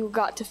that you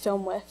got to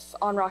film with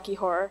on Rocky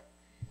Horror?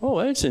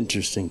 Oh, that's an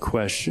interesting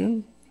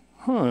question.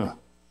 Huh.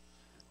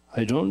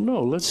 I don't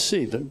know. Let's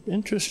see. The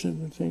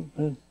interesting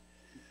thing.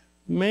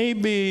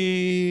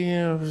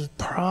 Maybe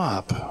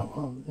prop.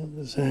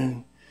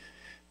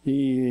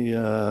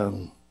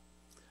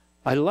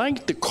 I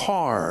liked the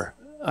car.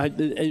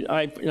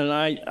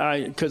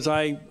 Because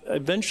I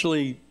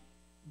eventually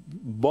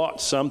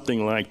bought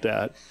something like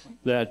that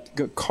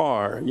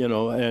car, you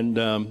know,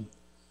 and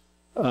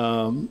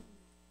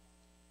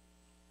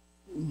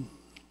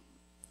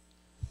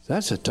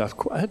that's a tough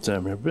question.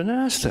 I've never been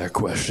asked that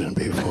question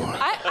before.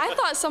 I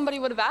thought somebody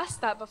would have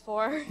asked that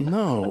before.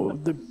 No,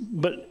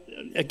 but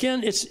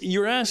again,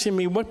 you're asking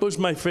me what was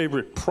my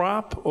favorite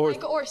prop or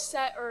like, or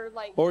set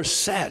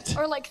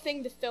or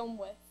thing to film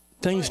with.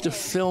 Things to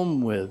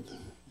film with.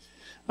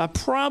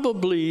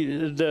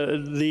 Probably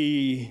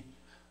the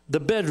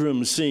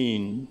bedroom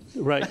scene,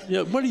 right?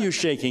 What are you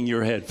shaking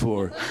your head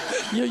for?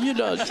 You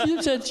don't.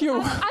 You said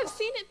you're. I've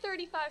seen it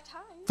 35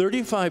 times.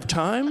 35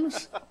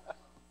 times?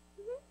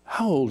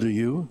 How old are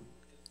you?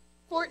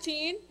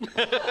 14.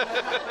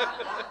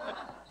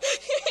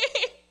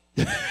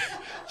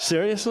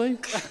 Seriously?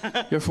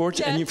 You're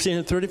 14 and you've seen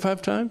it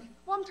 35 times?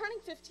 Well, I'm turning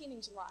 15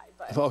 in July,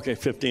 but. Okay,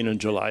 15 in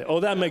July. Oh,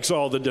 that makes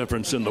all the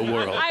difference in the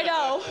world. I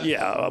know.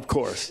 Yeah, of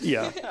course.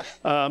 Yeah.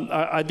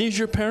 Are these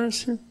your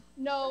parents here?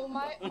 No,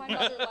 my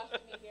mother left me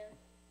here.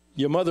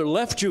 Your mother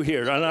left you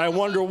here, and I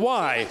wonder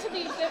why. To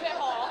the exhibit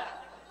hall.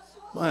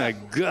 My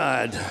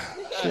God.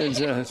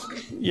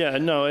 Yeah,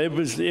 no, it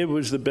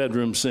was the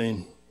bedroom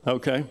scene.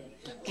 Okay.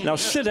 Now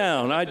sit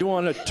down. I don't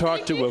want to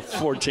talk to a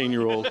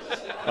 14-year-old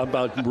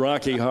about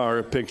Rocky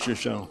Horror Picture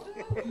Show.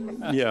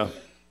 Yeah.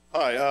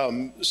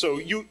 Hi. So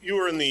you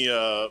were in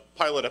the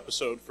pilot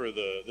episode for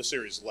the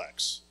series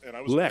Lex, and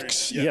I was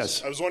Lex.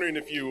 Yes. I was wondering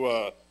if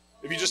you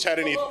just had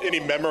any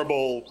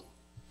memorable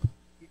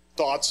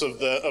thoughts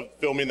of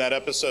filming that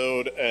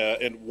episode,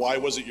 and why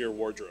was it your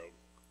wardrobe?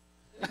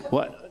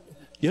 What?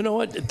 You know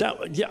what?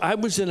 I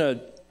was in a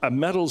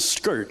metal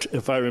skirt,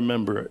 if I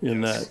remember,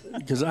 in that,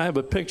 because I have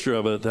a picture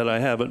of it that I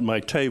have at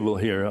my table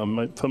here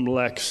from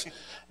Lex,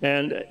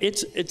 and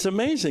it's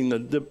amazing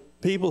that the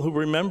people who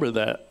remember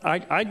that.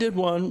 I did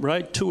one,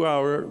 right,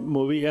 2-hour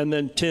movie, and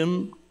then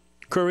Tim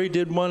Curry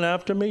did one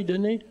after me,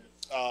 didn't he?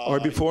 Or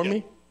before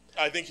me?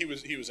 I think he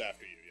was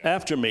after you. Yeah.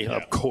 After me, yeah.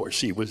 Of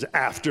course he was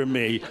after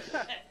me.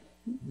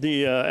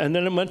 And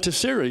then it went to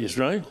series,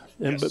 right?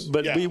 And, yes.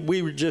 But yeah.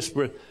 we were just.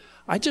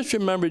 I just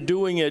remember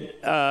doing it.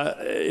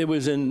 It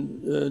was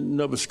in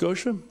Nova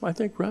Scotia, I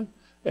think, right?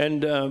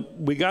 And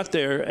we got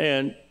there,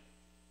 and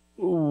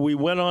we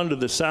went onto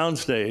the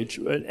soundstage.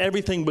 And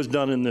everything was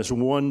done in this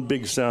one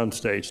big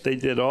soundstage. They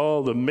did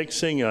all the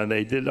mixing, and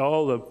they did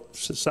all the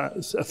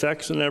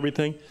effects and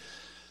everything.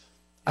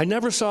 I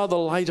never saw the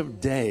light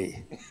of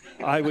day.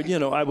 I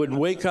would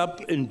wake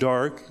up in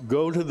dark,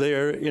 go to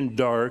there in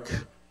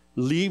dark,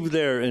 leave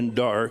there in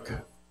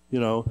dark,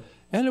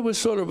 and it was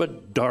sort of a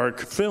dark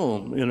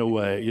film in a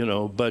way,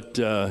 but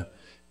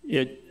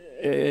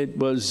it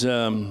was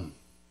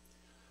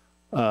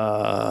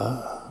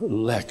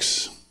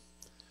Lex.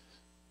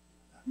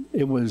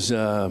 It was,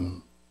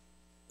 all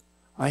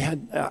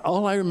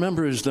I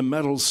remember is the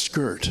metal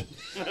skirt.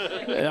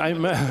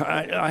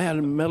 I had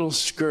a metal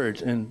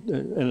skirt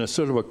and a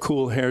sort of a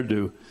cool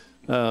hairdo.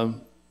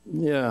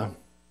 Yeah.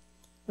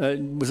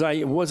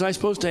 Was I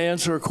supposed to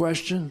answer a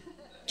question?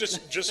 I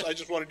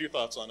just wanted your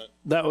thoughts on it.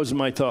 That was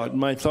my thought.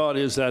 My thought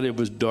is that it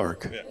was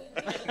dark. Yeah.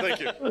 Thank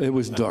you. It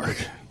was dark.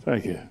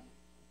 Thank you.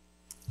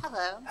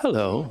 Hello.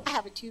 Hello. I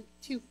have two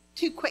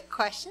quick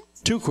questions.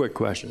 2 quick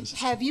questions.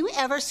 Have you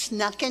ever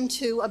snuck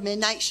into a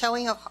midnight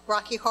showing of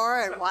Rocky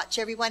Horror and watch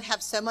everyone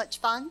have so much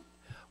fun?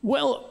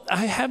 Well,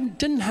 I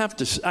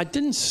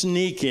didn't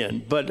sneak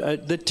in,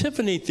 but the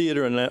Tiffany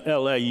Theater in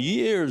L.A.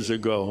 years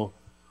ago,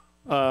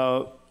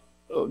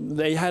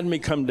 they had me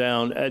come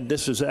down, and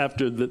this was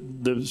after the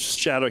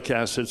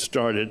Shadowcast had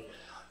started,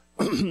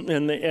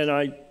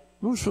 it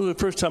was for the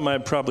first time I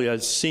probably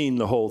had seen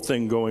the whole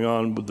thing going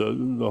on with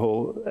the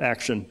whole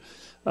action.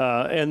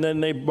 And then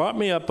they brought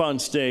me up on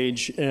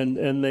stage,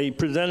 and they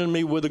presented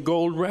me with a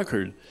gold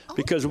record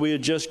because we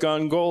had just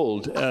gone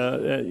gold,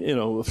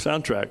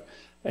 soundtrack.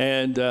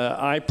 And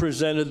I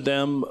presented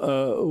them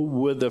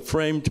with a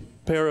framed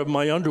pair of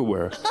my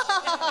underwear.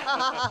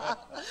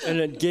 And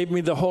it gave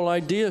me the whole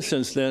idea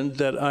since then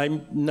that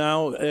I'm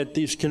now at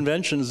these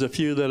conventions, the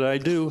few that I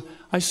do,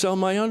 I sell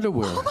my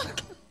underwear. Oh my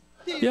God.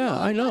 Yeah,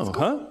 I know, That's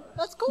cool. huh?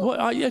 That's cool. Well,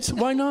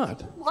 why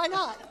not? Why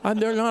not?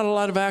 There are not a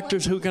lot of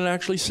actors who can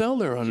actually sell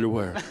their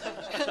underwear.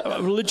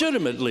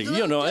 Legitimately,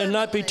 and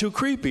not be too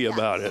creepy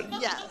about it.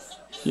 Yes.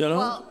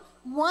 Well,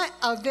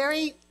 a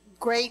very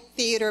great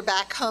theater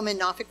back home in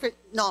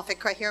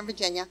Norfolk, right here in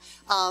Virginia.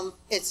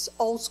 It's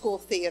old school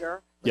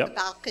theater with Yep. a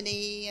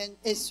balcony, and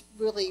it's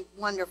really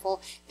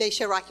wonderful. They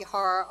show Rocky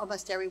Horror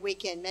almost every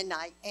weekend,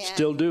 midnight. And,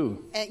 Still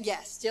do. And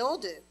yes, still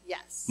do,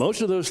 yes.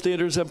 Most of those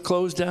theaters have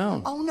closed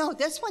down Oh, no,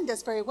 this one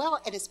does very well,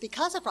 and it's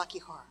because of Rocky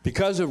Horror.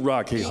 because of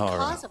Rocky Horror.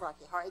 Because of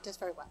Rocky Horror, it does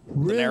very well.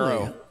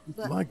 Really?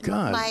 But My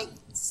God. My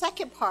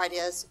second part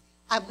is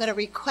I'm going to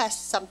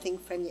request something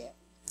from you.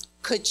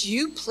 Could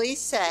you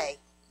please say,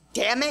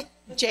 "Damn it,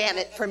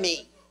 Janet," for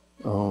me?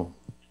 Oh.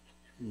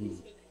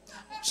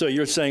 So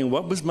you're saying,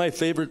 what was my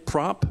favorite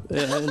prop?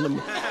 Damn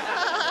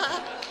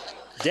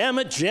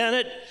it,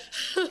 Janet.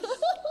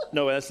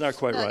 No, that's not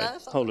quite right.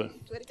 Hold on.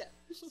 Do it again.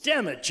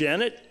 Damn it,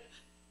 Janet.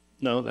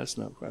 No, that's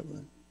not quite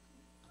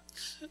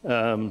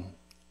right.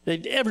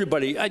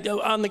 Everybody,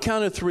 on the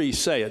count of three,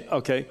 say it.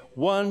 Okay,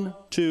 1,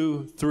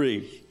 2,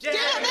 3. Damn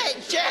it,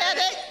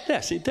 Janet!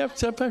 Yeah, see,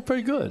 that's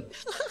pretty good.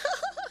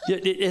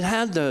 It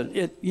had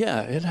the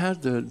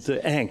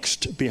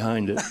angst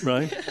behind it,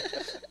 right?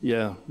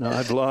 Yeah. No,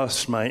 I've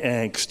lost my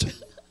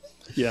angst.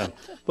 Yeah.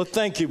 Well,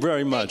 thank you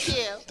very much. Thank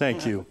you.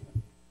 Thank you.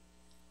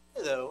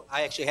 Hello.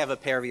 I actually have a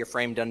pair of your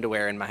framed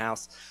underwear in my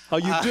house. Oh,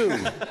 you do?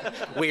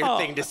 Weird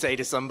thing to say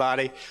to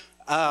somebody.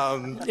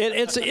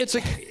 It's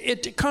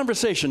a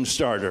conversation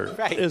starter,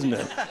 Right. isn't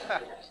it?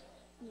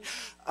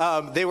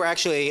 They were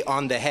actually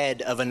on the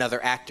head of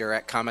another actor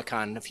at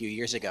Comic-Con a few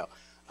years ago.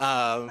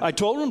 I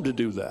told him to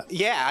do that.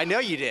 Yeah, I know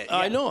you did.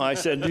 I Yeah. know. I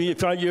said,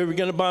 if you're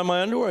going to buy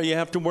my underwear, you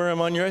have to wear them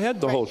on your head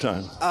the whole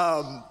time.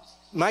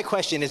 My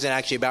question isn't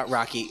actually about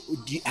Rocky.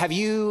 Have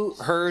you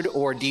heard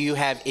or do you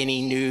have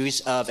any news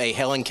of a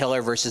Helen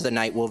Keller versus the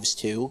Nightwolves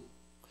 2?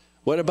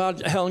 What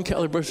about Helen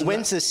Keller versus...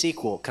 When's the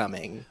sequel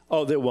coming?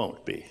 Oh, there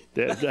won't be.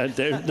 Not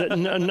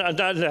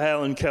the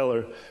Helen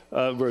Keller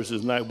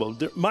versus Nightwolf.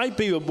 There might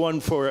be one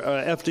for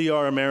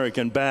FDR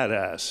American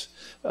Badass,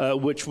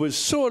 which was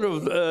sort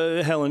of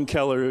Helen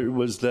Keller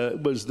was the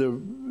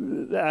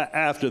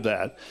after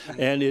that,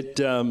 and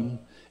it.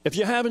 If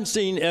you haven't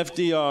seen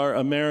FDR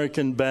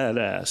American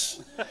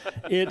Badass,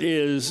 it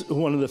is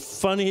one of the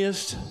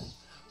funniest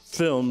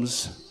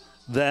films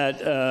that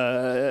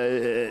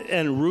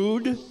and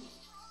rude.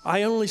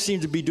 I only seem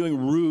to be doing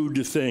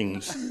rude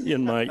things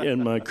in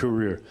my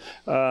career,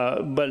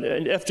 but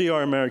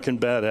FDR American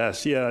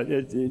Badass, yeah,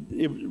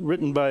 it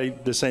written by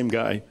the same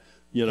guy,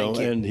 you know,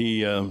 and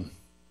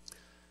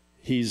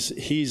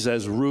he's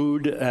as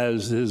rude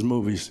as his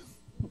movies.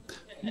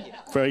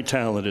 Very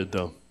talented,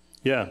 though.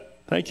 Yeah,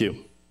 thank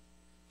you.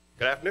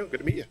 Good afternoon. Good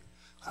to meet you.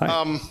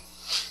 Hi.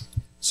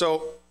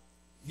 So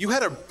you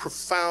had a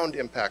profound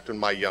impact on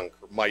my young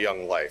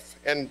life,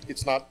 and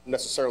it's not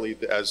necessarily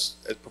as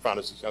profound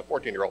as a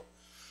 14-year-old.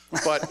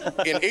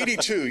 But in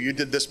 '82, you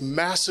did this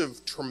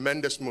massive,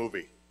 tremendous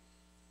movie,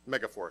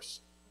 Megaforce.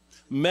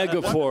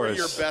 What were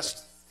your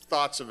best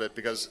thoughts of it?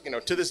 Because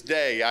to this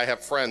day, I have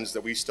friends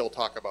that we still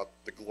talk about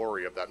the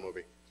glory of that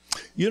movie.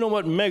 You know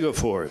what,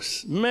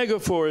 Megaforce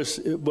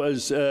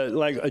was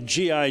like a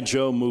G.I.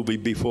 Joe movie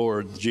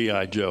before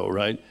G.I. Joe,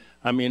 right?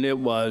 I mean, it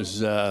was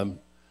Hal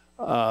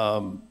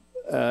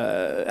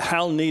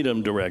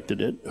Needham directed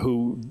it,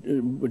 who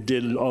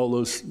did all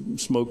those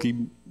Smokey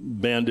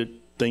Bandit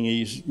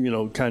thingies,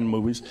 kind of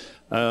movies.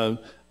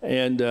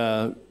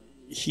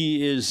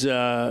 He is,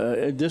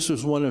 this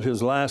was one of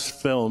his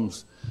last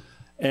films,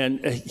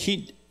 and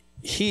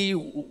he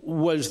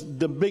was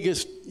the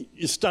biggest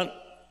stunt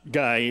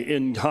guy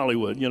in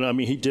Hollywood.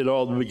 He did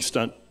all the big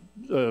stunt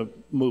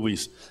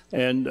movies,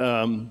 and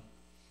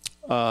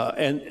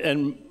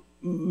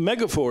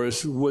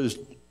Megaforce was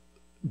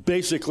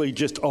basically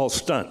just all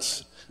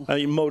stunts.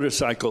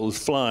 Motorcycles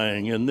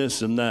flying and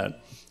this and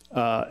that.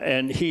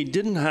 And he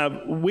didn't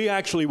have. We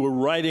actually were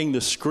writing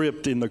the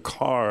script in the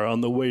car on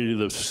the way to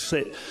the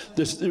set.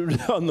 To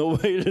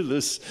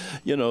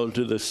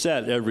the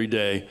set every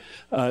day.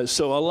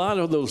 So a lot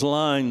of those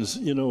lines,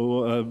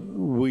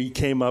 we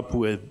came up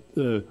with,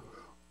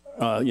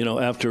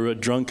 after a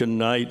drunken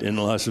night in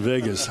Las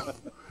Vegas.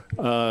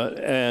 But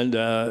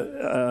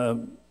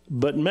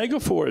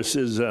Megaforce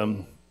is.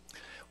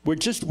 We're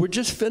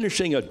just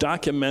finishing a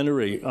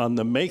documentary on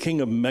the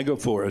making of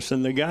Megaforce,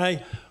 and the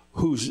guy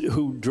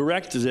who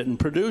directed it and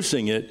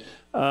producing it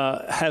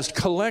has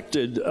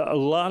collected a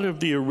lot of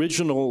the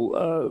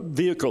original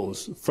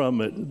vehicles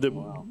from it,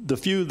 the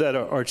few that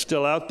are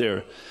still out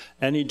there.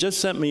 And he just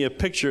sent me a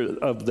picture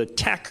of the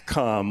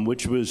TACCOM,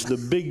 which was the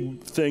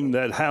big thing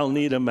that Hal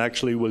Needham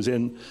actually was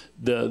in.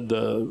 It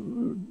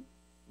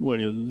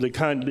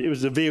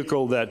was the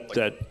vehicle that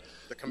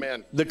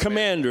the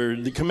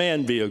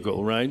command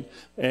vehicle, right?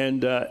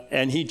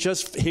 And he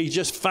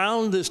just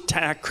found this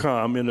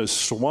TACCOM in a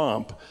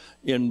swamp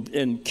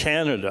in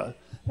Canada,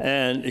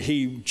 and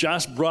he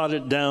just brought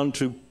it down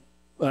to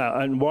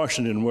in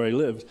Washington, where he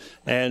lived,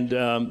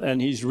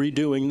 and he's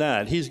redoing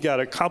that. He's got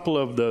a couple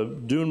of the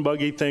dune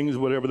buggy things,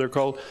 whatever they're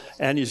called,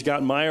 and he's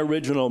got my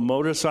original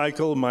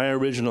motorcycle, my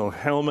original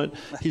helmet.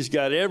 He's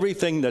got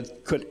everything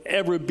that could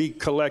ever be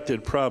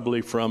collected,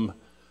 probably from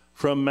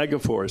from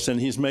Megaforce, and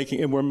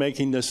we're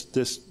making this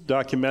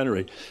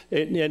documentary,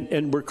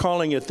 and we're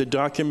calling it the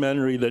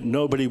documentary that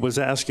nobody was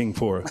asking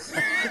for.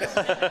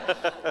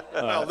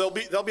 Well,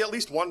 there'll be at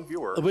least one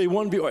viewer. There'll be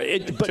one viewer,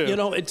 but you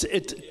know,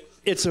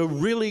 it's a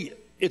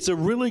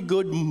really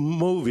good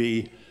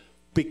movie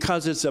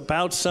because it's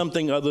about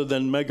something other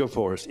than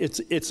Megaforce.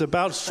 It's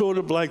about sort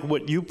of like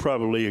what you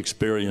probably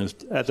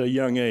experienced at a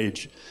young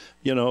age.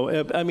 You know,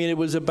 I mean, it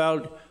was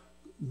about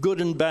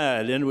good and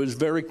bad, and it was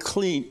very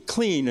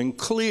clean and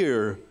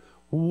clear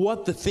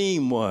what the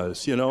theme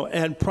was, you know,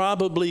 and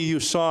probably you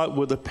saw it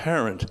with a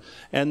parent,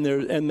 and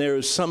there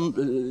is some,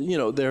 you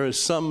know, there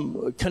is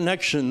some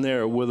connection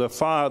there with a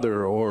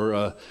father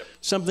or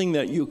something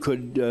that you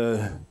could,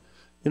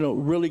 you know,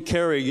 really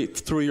carry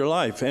through your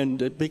life.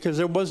 And because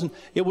it was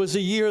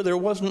a year, there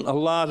wasn't a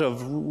lot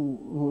of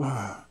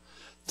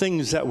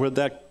things that were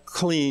that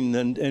clean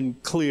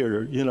and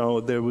clear, you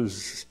know, there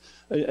was,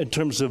 in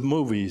terms of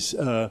movies.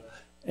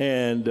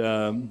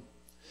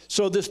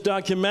 So this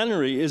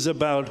documentary is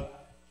about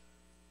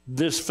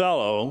this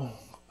fellow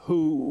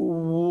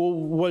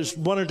who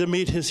wanted to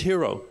meet his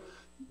hero,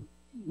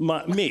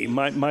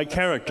 my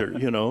character,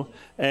 you know,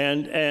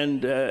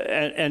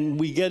 and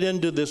we get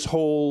into this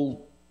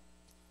whole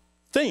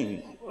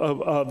thing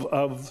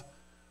of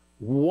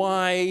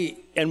why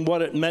and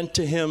what it meant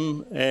to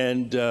him,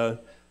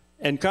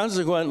 and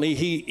consequently,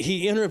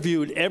 he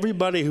interviewed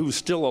everybody who's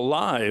still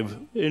alive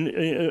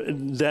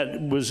that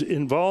was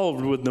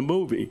involved with the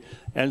movie.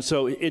 And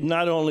so it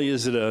not only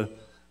is it a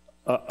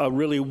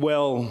really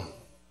well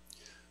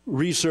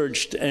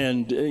researched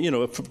and, you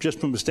know, just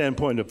from a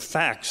standpoint of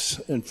facts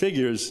and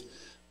figures,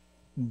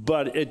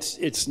 but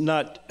it's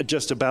not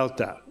just about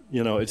that.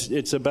 You know,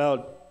 it's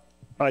about,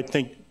 I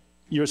think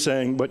you're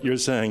saying what you're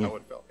saying. How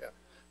it felt, yeah.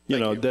 You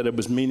know, that it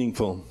was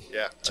meaningful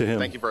to him.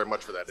 Thank you very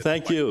much for that.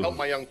 Thank you. Helped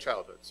my young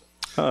childhood. So.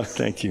 Oh,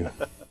 thank you.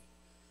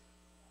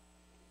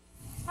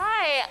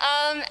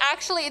 Hi.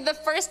 Actually, the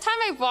first time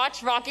I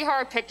watched Rocky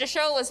Horror Picture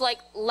Show was like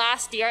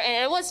last year,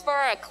 and it was for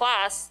a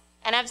class,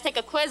 and I have to take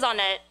a quiz on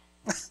it.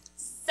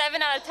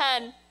 7 out of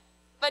 10.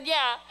 But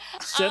yeah.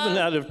 7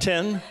 out of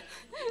 10?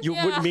 You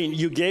would mean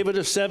you gave it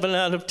a 7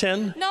 out of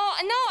 10? No,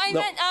 I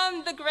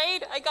meant the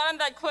grade I got on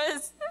that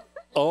quiz.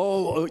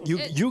 Oh,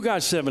 you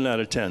got 7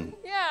 out of 10.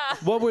 Yeah.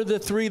 What were the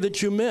 3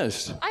 that you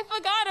missed? I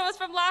forgot it was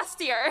from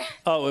last year.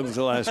 Oh, it was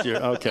the last year.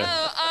 Okay.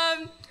 So,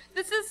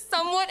 this is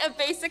somewhat a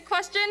basic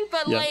question,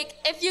 but like,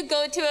 if you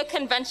go to a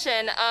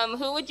convention,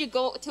 who would you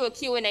go to a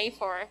Q&A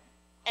for,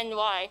 and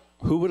why?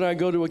 Who would I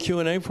go to a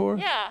Q&A for?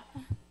 Yeah.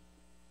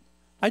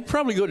 I'd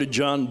probably go to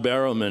John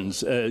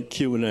Barrowman's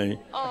Q&A.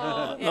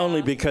 Oh, yeah.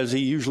 Only because he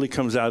usually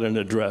comes out in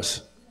a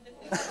dress,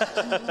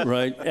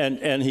 right?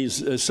 And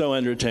he's so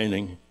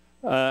entertaining.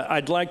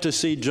 I'd like to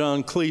see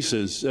John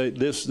Cleese's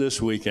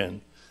this weekend.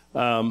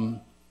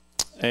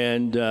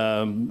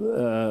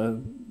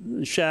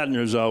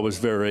 Shatner's always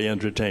very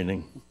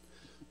entertaining,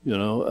 you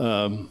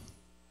know.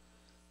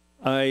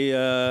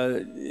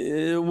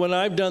 When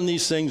I've done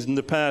these things in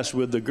the past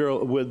with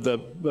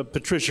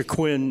Patricia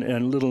Quinn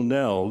and Little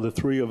Nell, the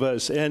 3 of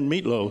us, and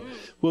Meatloaf,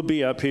 we'll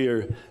be up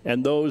here,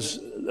 and those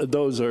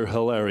are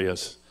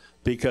hilarious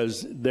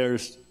because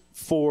there's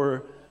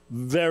 4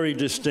 very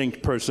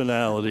distinct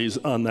personalities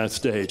on that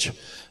stage,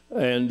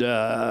 and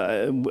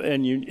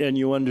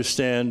you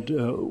understand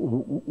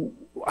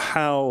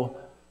how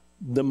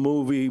the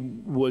movie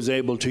was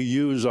able to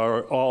use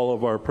all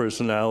of our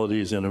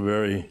personalities in a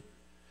very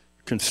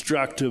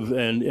constructive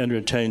and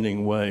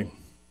entertaining way.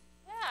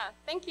 Yeah,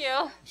 thank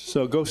you.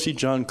 So go see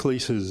John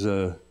Cleese's.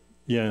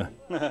 Yeah.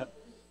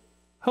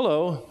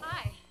 Hello.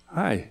 Hi.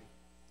 Hi.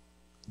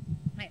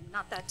 I am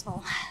not that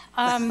tall.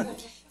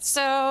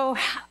 So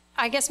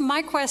I guess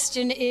my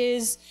question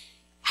is,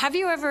 have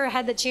you ever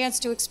had the chance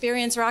to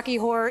experience Rocky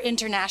Horror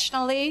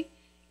internationally?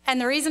 And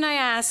the reason I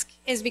ask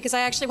is because I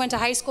actually went to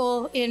high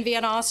school in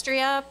Vienna,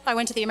 Austria. I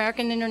went to the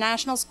American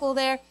International School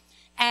there,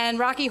 and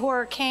Rocky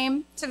Horror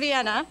came to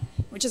Vienna,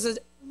 which is a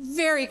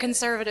very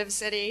conservative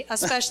city,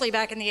 especially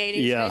back in the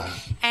 80s. Yeah.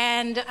 Right?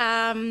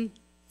 And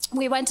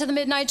we went to the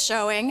midnight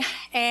showing,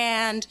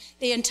 and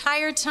the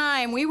entire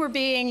time we were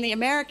being the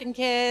American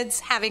kids,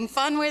 having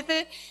fun with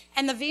it,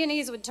 and the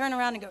Viennese would turn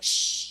around and go,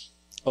 shh.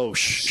 Oh,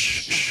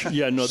 shh.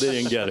 Yeah, no, they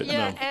didn't get it.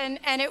 Yeah, No.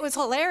 and it was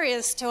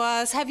hilarious to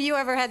us. Have you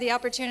ever had the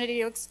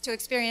opportunity to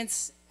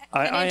experience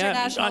an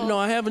international? No,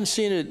 I haven't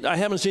seen it. I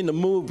haven't seen the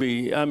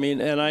movie. I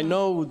mean, and I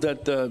know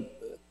that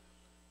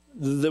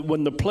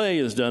when the play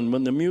is done,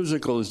 when the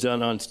musical is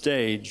done on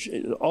stage,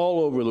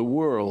 all over the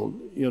world,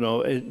 you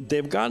know,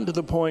 they've gotten to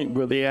the point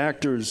where the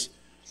actors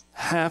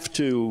have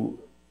to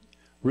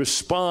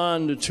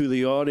respond to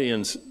the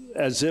audience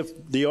as if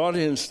the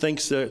audience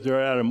thinks that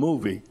they're at a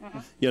movie,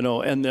 you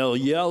know, and they'll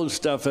yell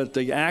stuff at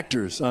the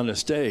actors on the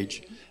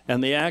stage,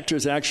 and the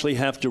actors actually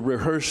have to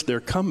rehearse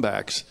their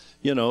comebacks,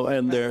 you know,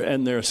 and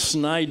their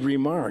snide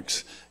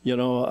remarks, you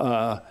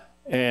know,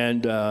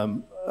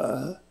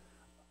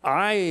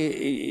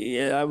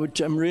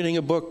 I'm reading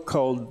a book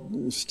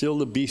called Still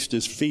the Beast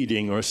is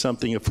Feeding or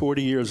something,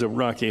 40 Years of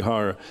Rocky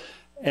Horror.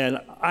 And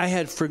I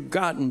had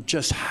forgotten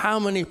just how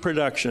many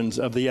productions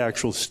of the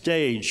actual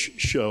stage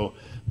show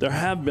there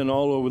have been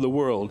all over the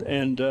world,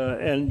 and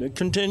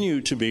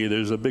continue to be.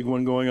 There's a big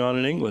one going on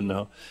in England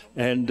now,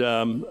 and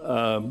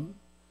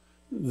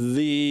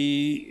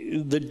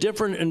the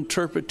different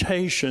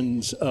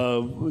interpretations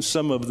of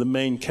some of the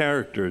main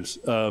characters.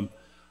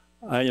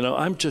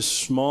 I'm just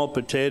small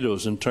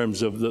potatoes in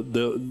terms of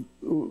the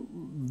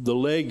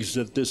legs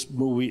that this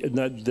movie,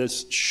 that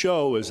this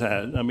show has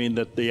had. I mean,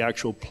 that the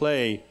actual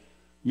play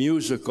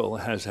musical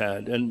has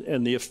had,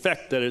 and the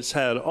effect that it's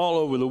had all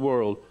over the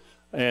world.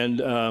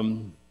 And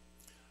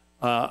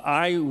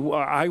I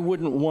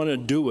wouldn't want to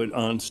do it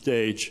on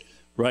stage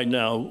right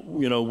now,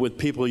 with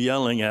people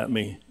yelling at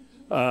me.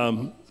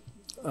 I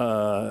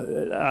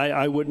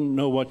wouldn't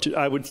know what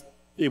to.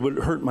 It would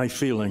hurt my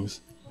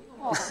feelings.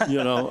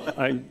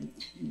 I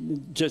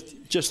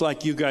just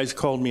like you guys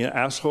called me an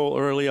asshole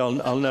early.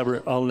 I'll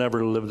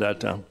never live that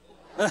down.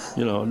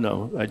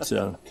 No. It's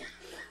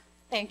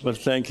Thank you. But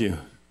thank you.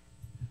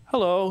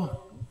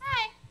 Hello.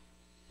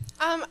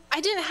 I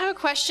didn't have a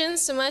question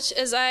so much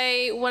as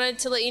I wanted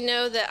to let you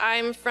know that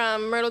I'm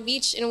from Myrtle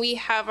Beach and we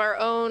have our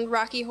own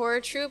Rocky Horror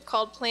troupe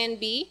called Plan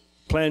B.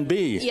 Plan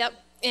B. Yep.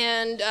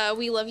 And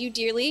we love you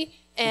dearly.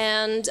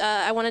 And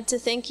I wanted to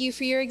thank you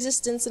for your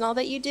existence and all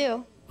that you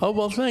do. Oh,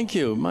 well, thank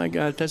you. My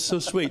God, that's so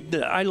sweet.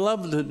 I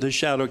love the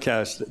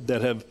Shadowcast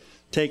that have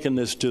taken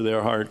this to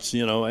their hearts,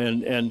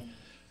 and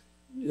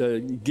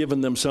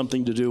given them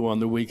something to do on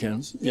the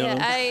weekends. Yeah,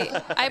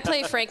 I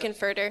play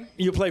Frankenfurter.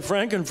 You play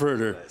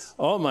Frankenfurter.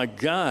 Oh my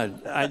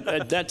God,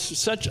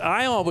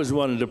 I always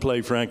wanted to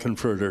play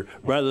Frankenfurter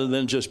rather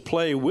than just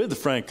play with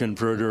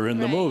Frankenfurter in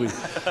the movie,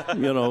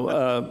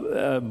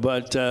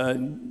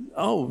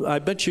 Oh, I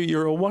bet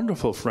you're a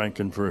wonderful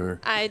Frankenfurter.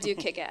 I do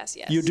kick ass,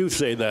 yes. You do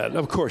say that,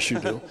 of course you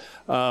do.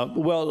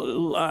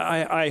 Well,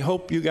 I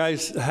hope you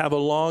guys have a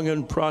long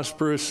and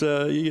prosperous,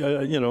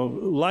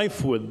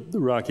 life with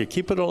Rocky.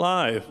 Keep it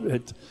alive.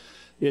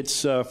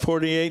 It's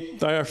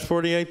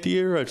 48th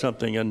year or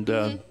something,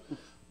 and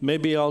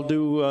maybe I'll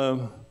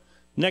do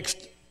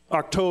next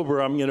October.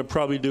 I'm going to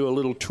probably do a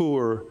little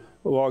tour.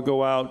 Or I'll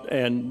go out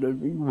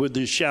and with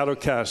the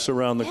Shadowcasts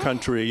around the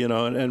country,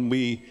 and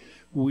we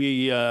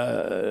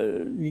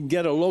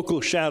get a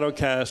local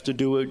Shadowcast to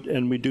do it,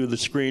 and we do the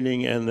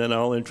screening, and then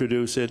I'll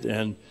introduce it,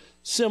 and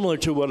similar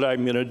to what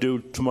I'm going to do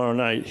tomorrow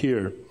night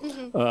here,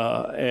 with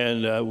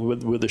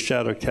the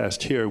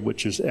Shadowcast here,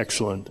 which is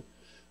excellent.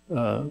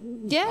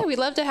 Yeah, we'd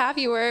love to have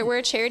you. We're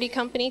a charity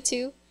company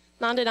too,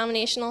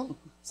 non-denominational.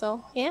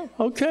 So yeah.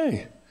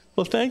 Okay.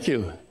 Well, thank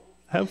you.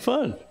 Have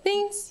fun.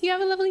 Thanks. You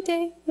have a lovely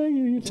day. Thank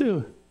you. You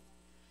too.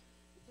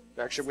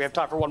 Actually, we have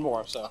time for one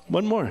more. So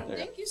one more.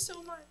 Thank you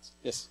so much.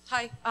 Yes.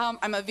 Hi,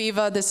 I'm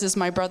Aviva. This is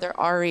my brother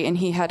Ari, and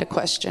he had a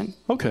question.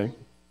 Okay.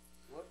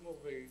 What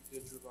movie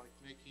did you like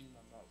making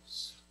the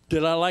most?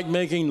 Did I like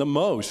making the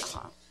most?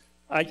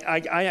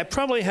 I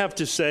probably have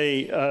to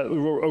say a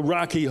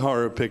Rocky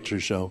Horror Picture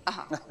Show,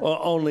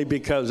 only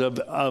because of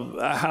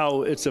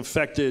how it's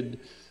affected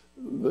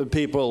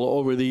people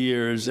over the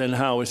years and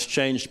how it's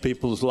changed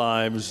people's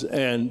lives,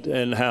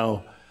 and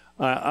how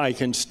I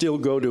can still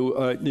go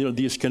to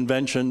these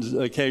conventions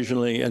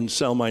occasionally and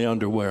sell my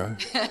underwear.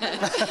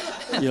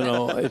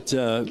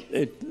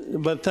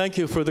 But thank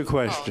you for the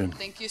question. Oh,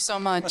 thank you so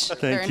much. Thank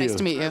Very nice you.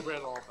 to meet you. I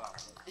read all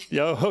about it.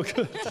 Yeah,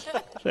 okay.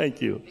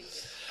 Thank you.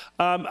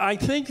 I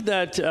think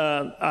that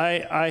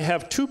I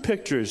have two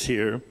pictures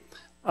here,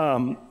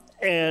 and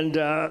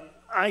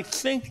I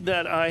think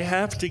that I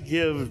have to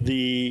give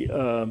the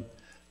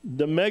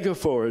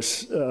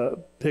Megaforce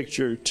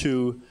picture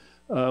to.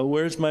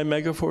 Where's my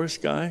Megaforce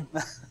guy?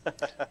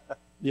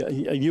 Yeah,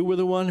 you were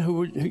the one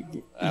who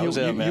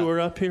you were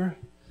up here,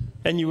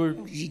 and you were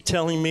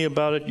telling me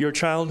about it, your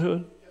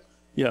childhood.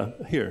 Yeah,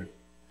 here,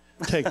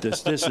 take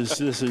this. This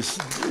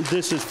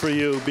is for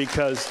you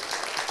because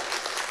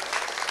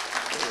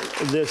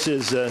this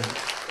is.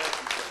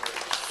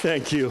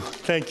 Thank you.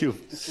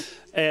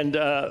 And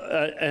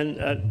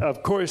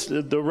of course,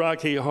 the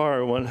Rocky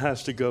Horror one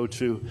has to go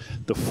to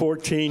the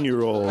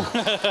 14-year-old.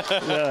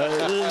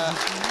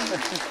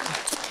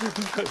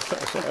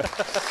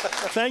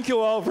 Thank you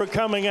all for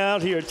coming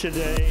out here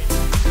today.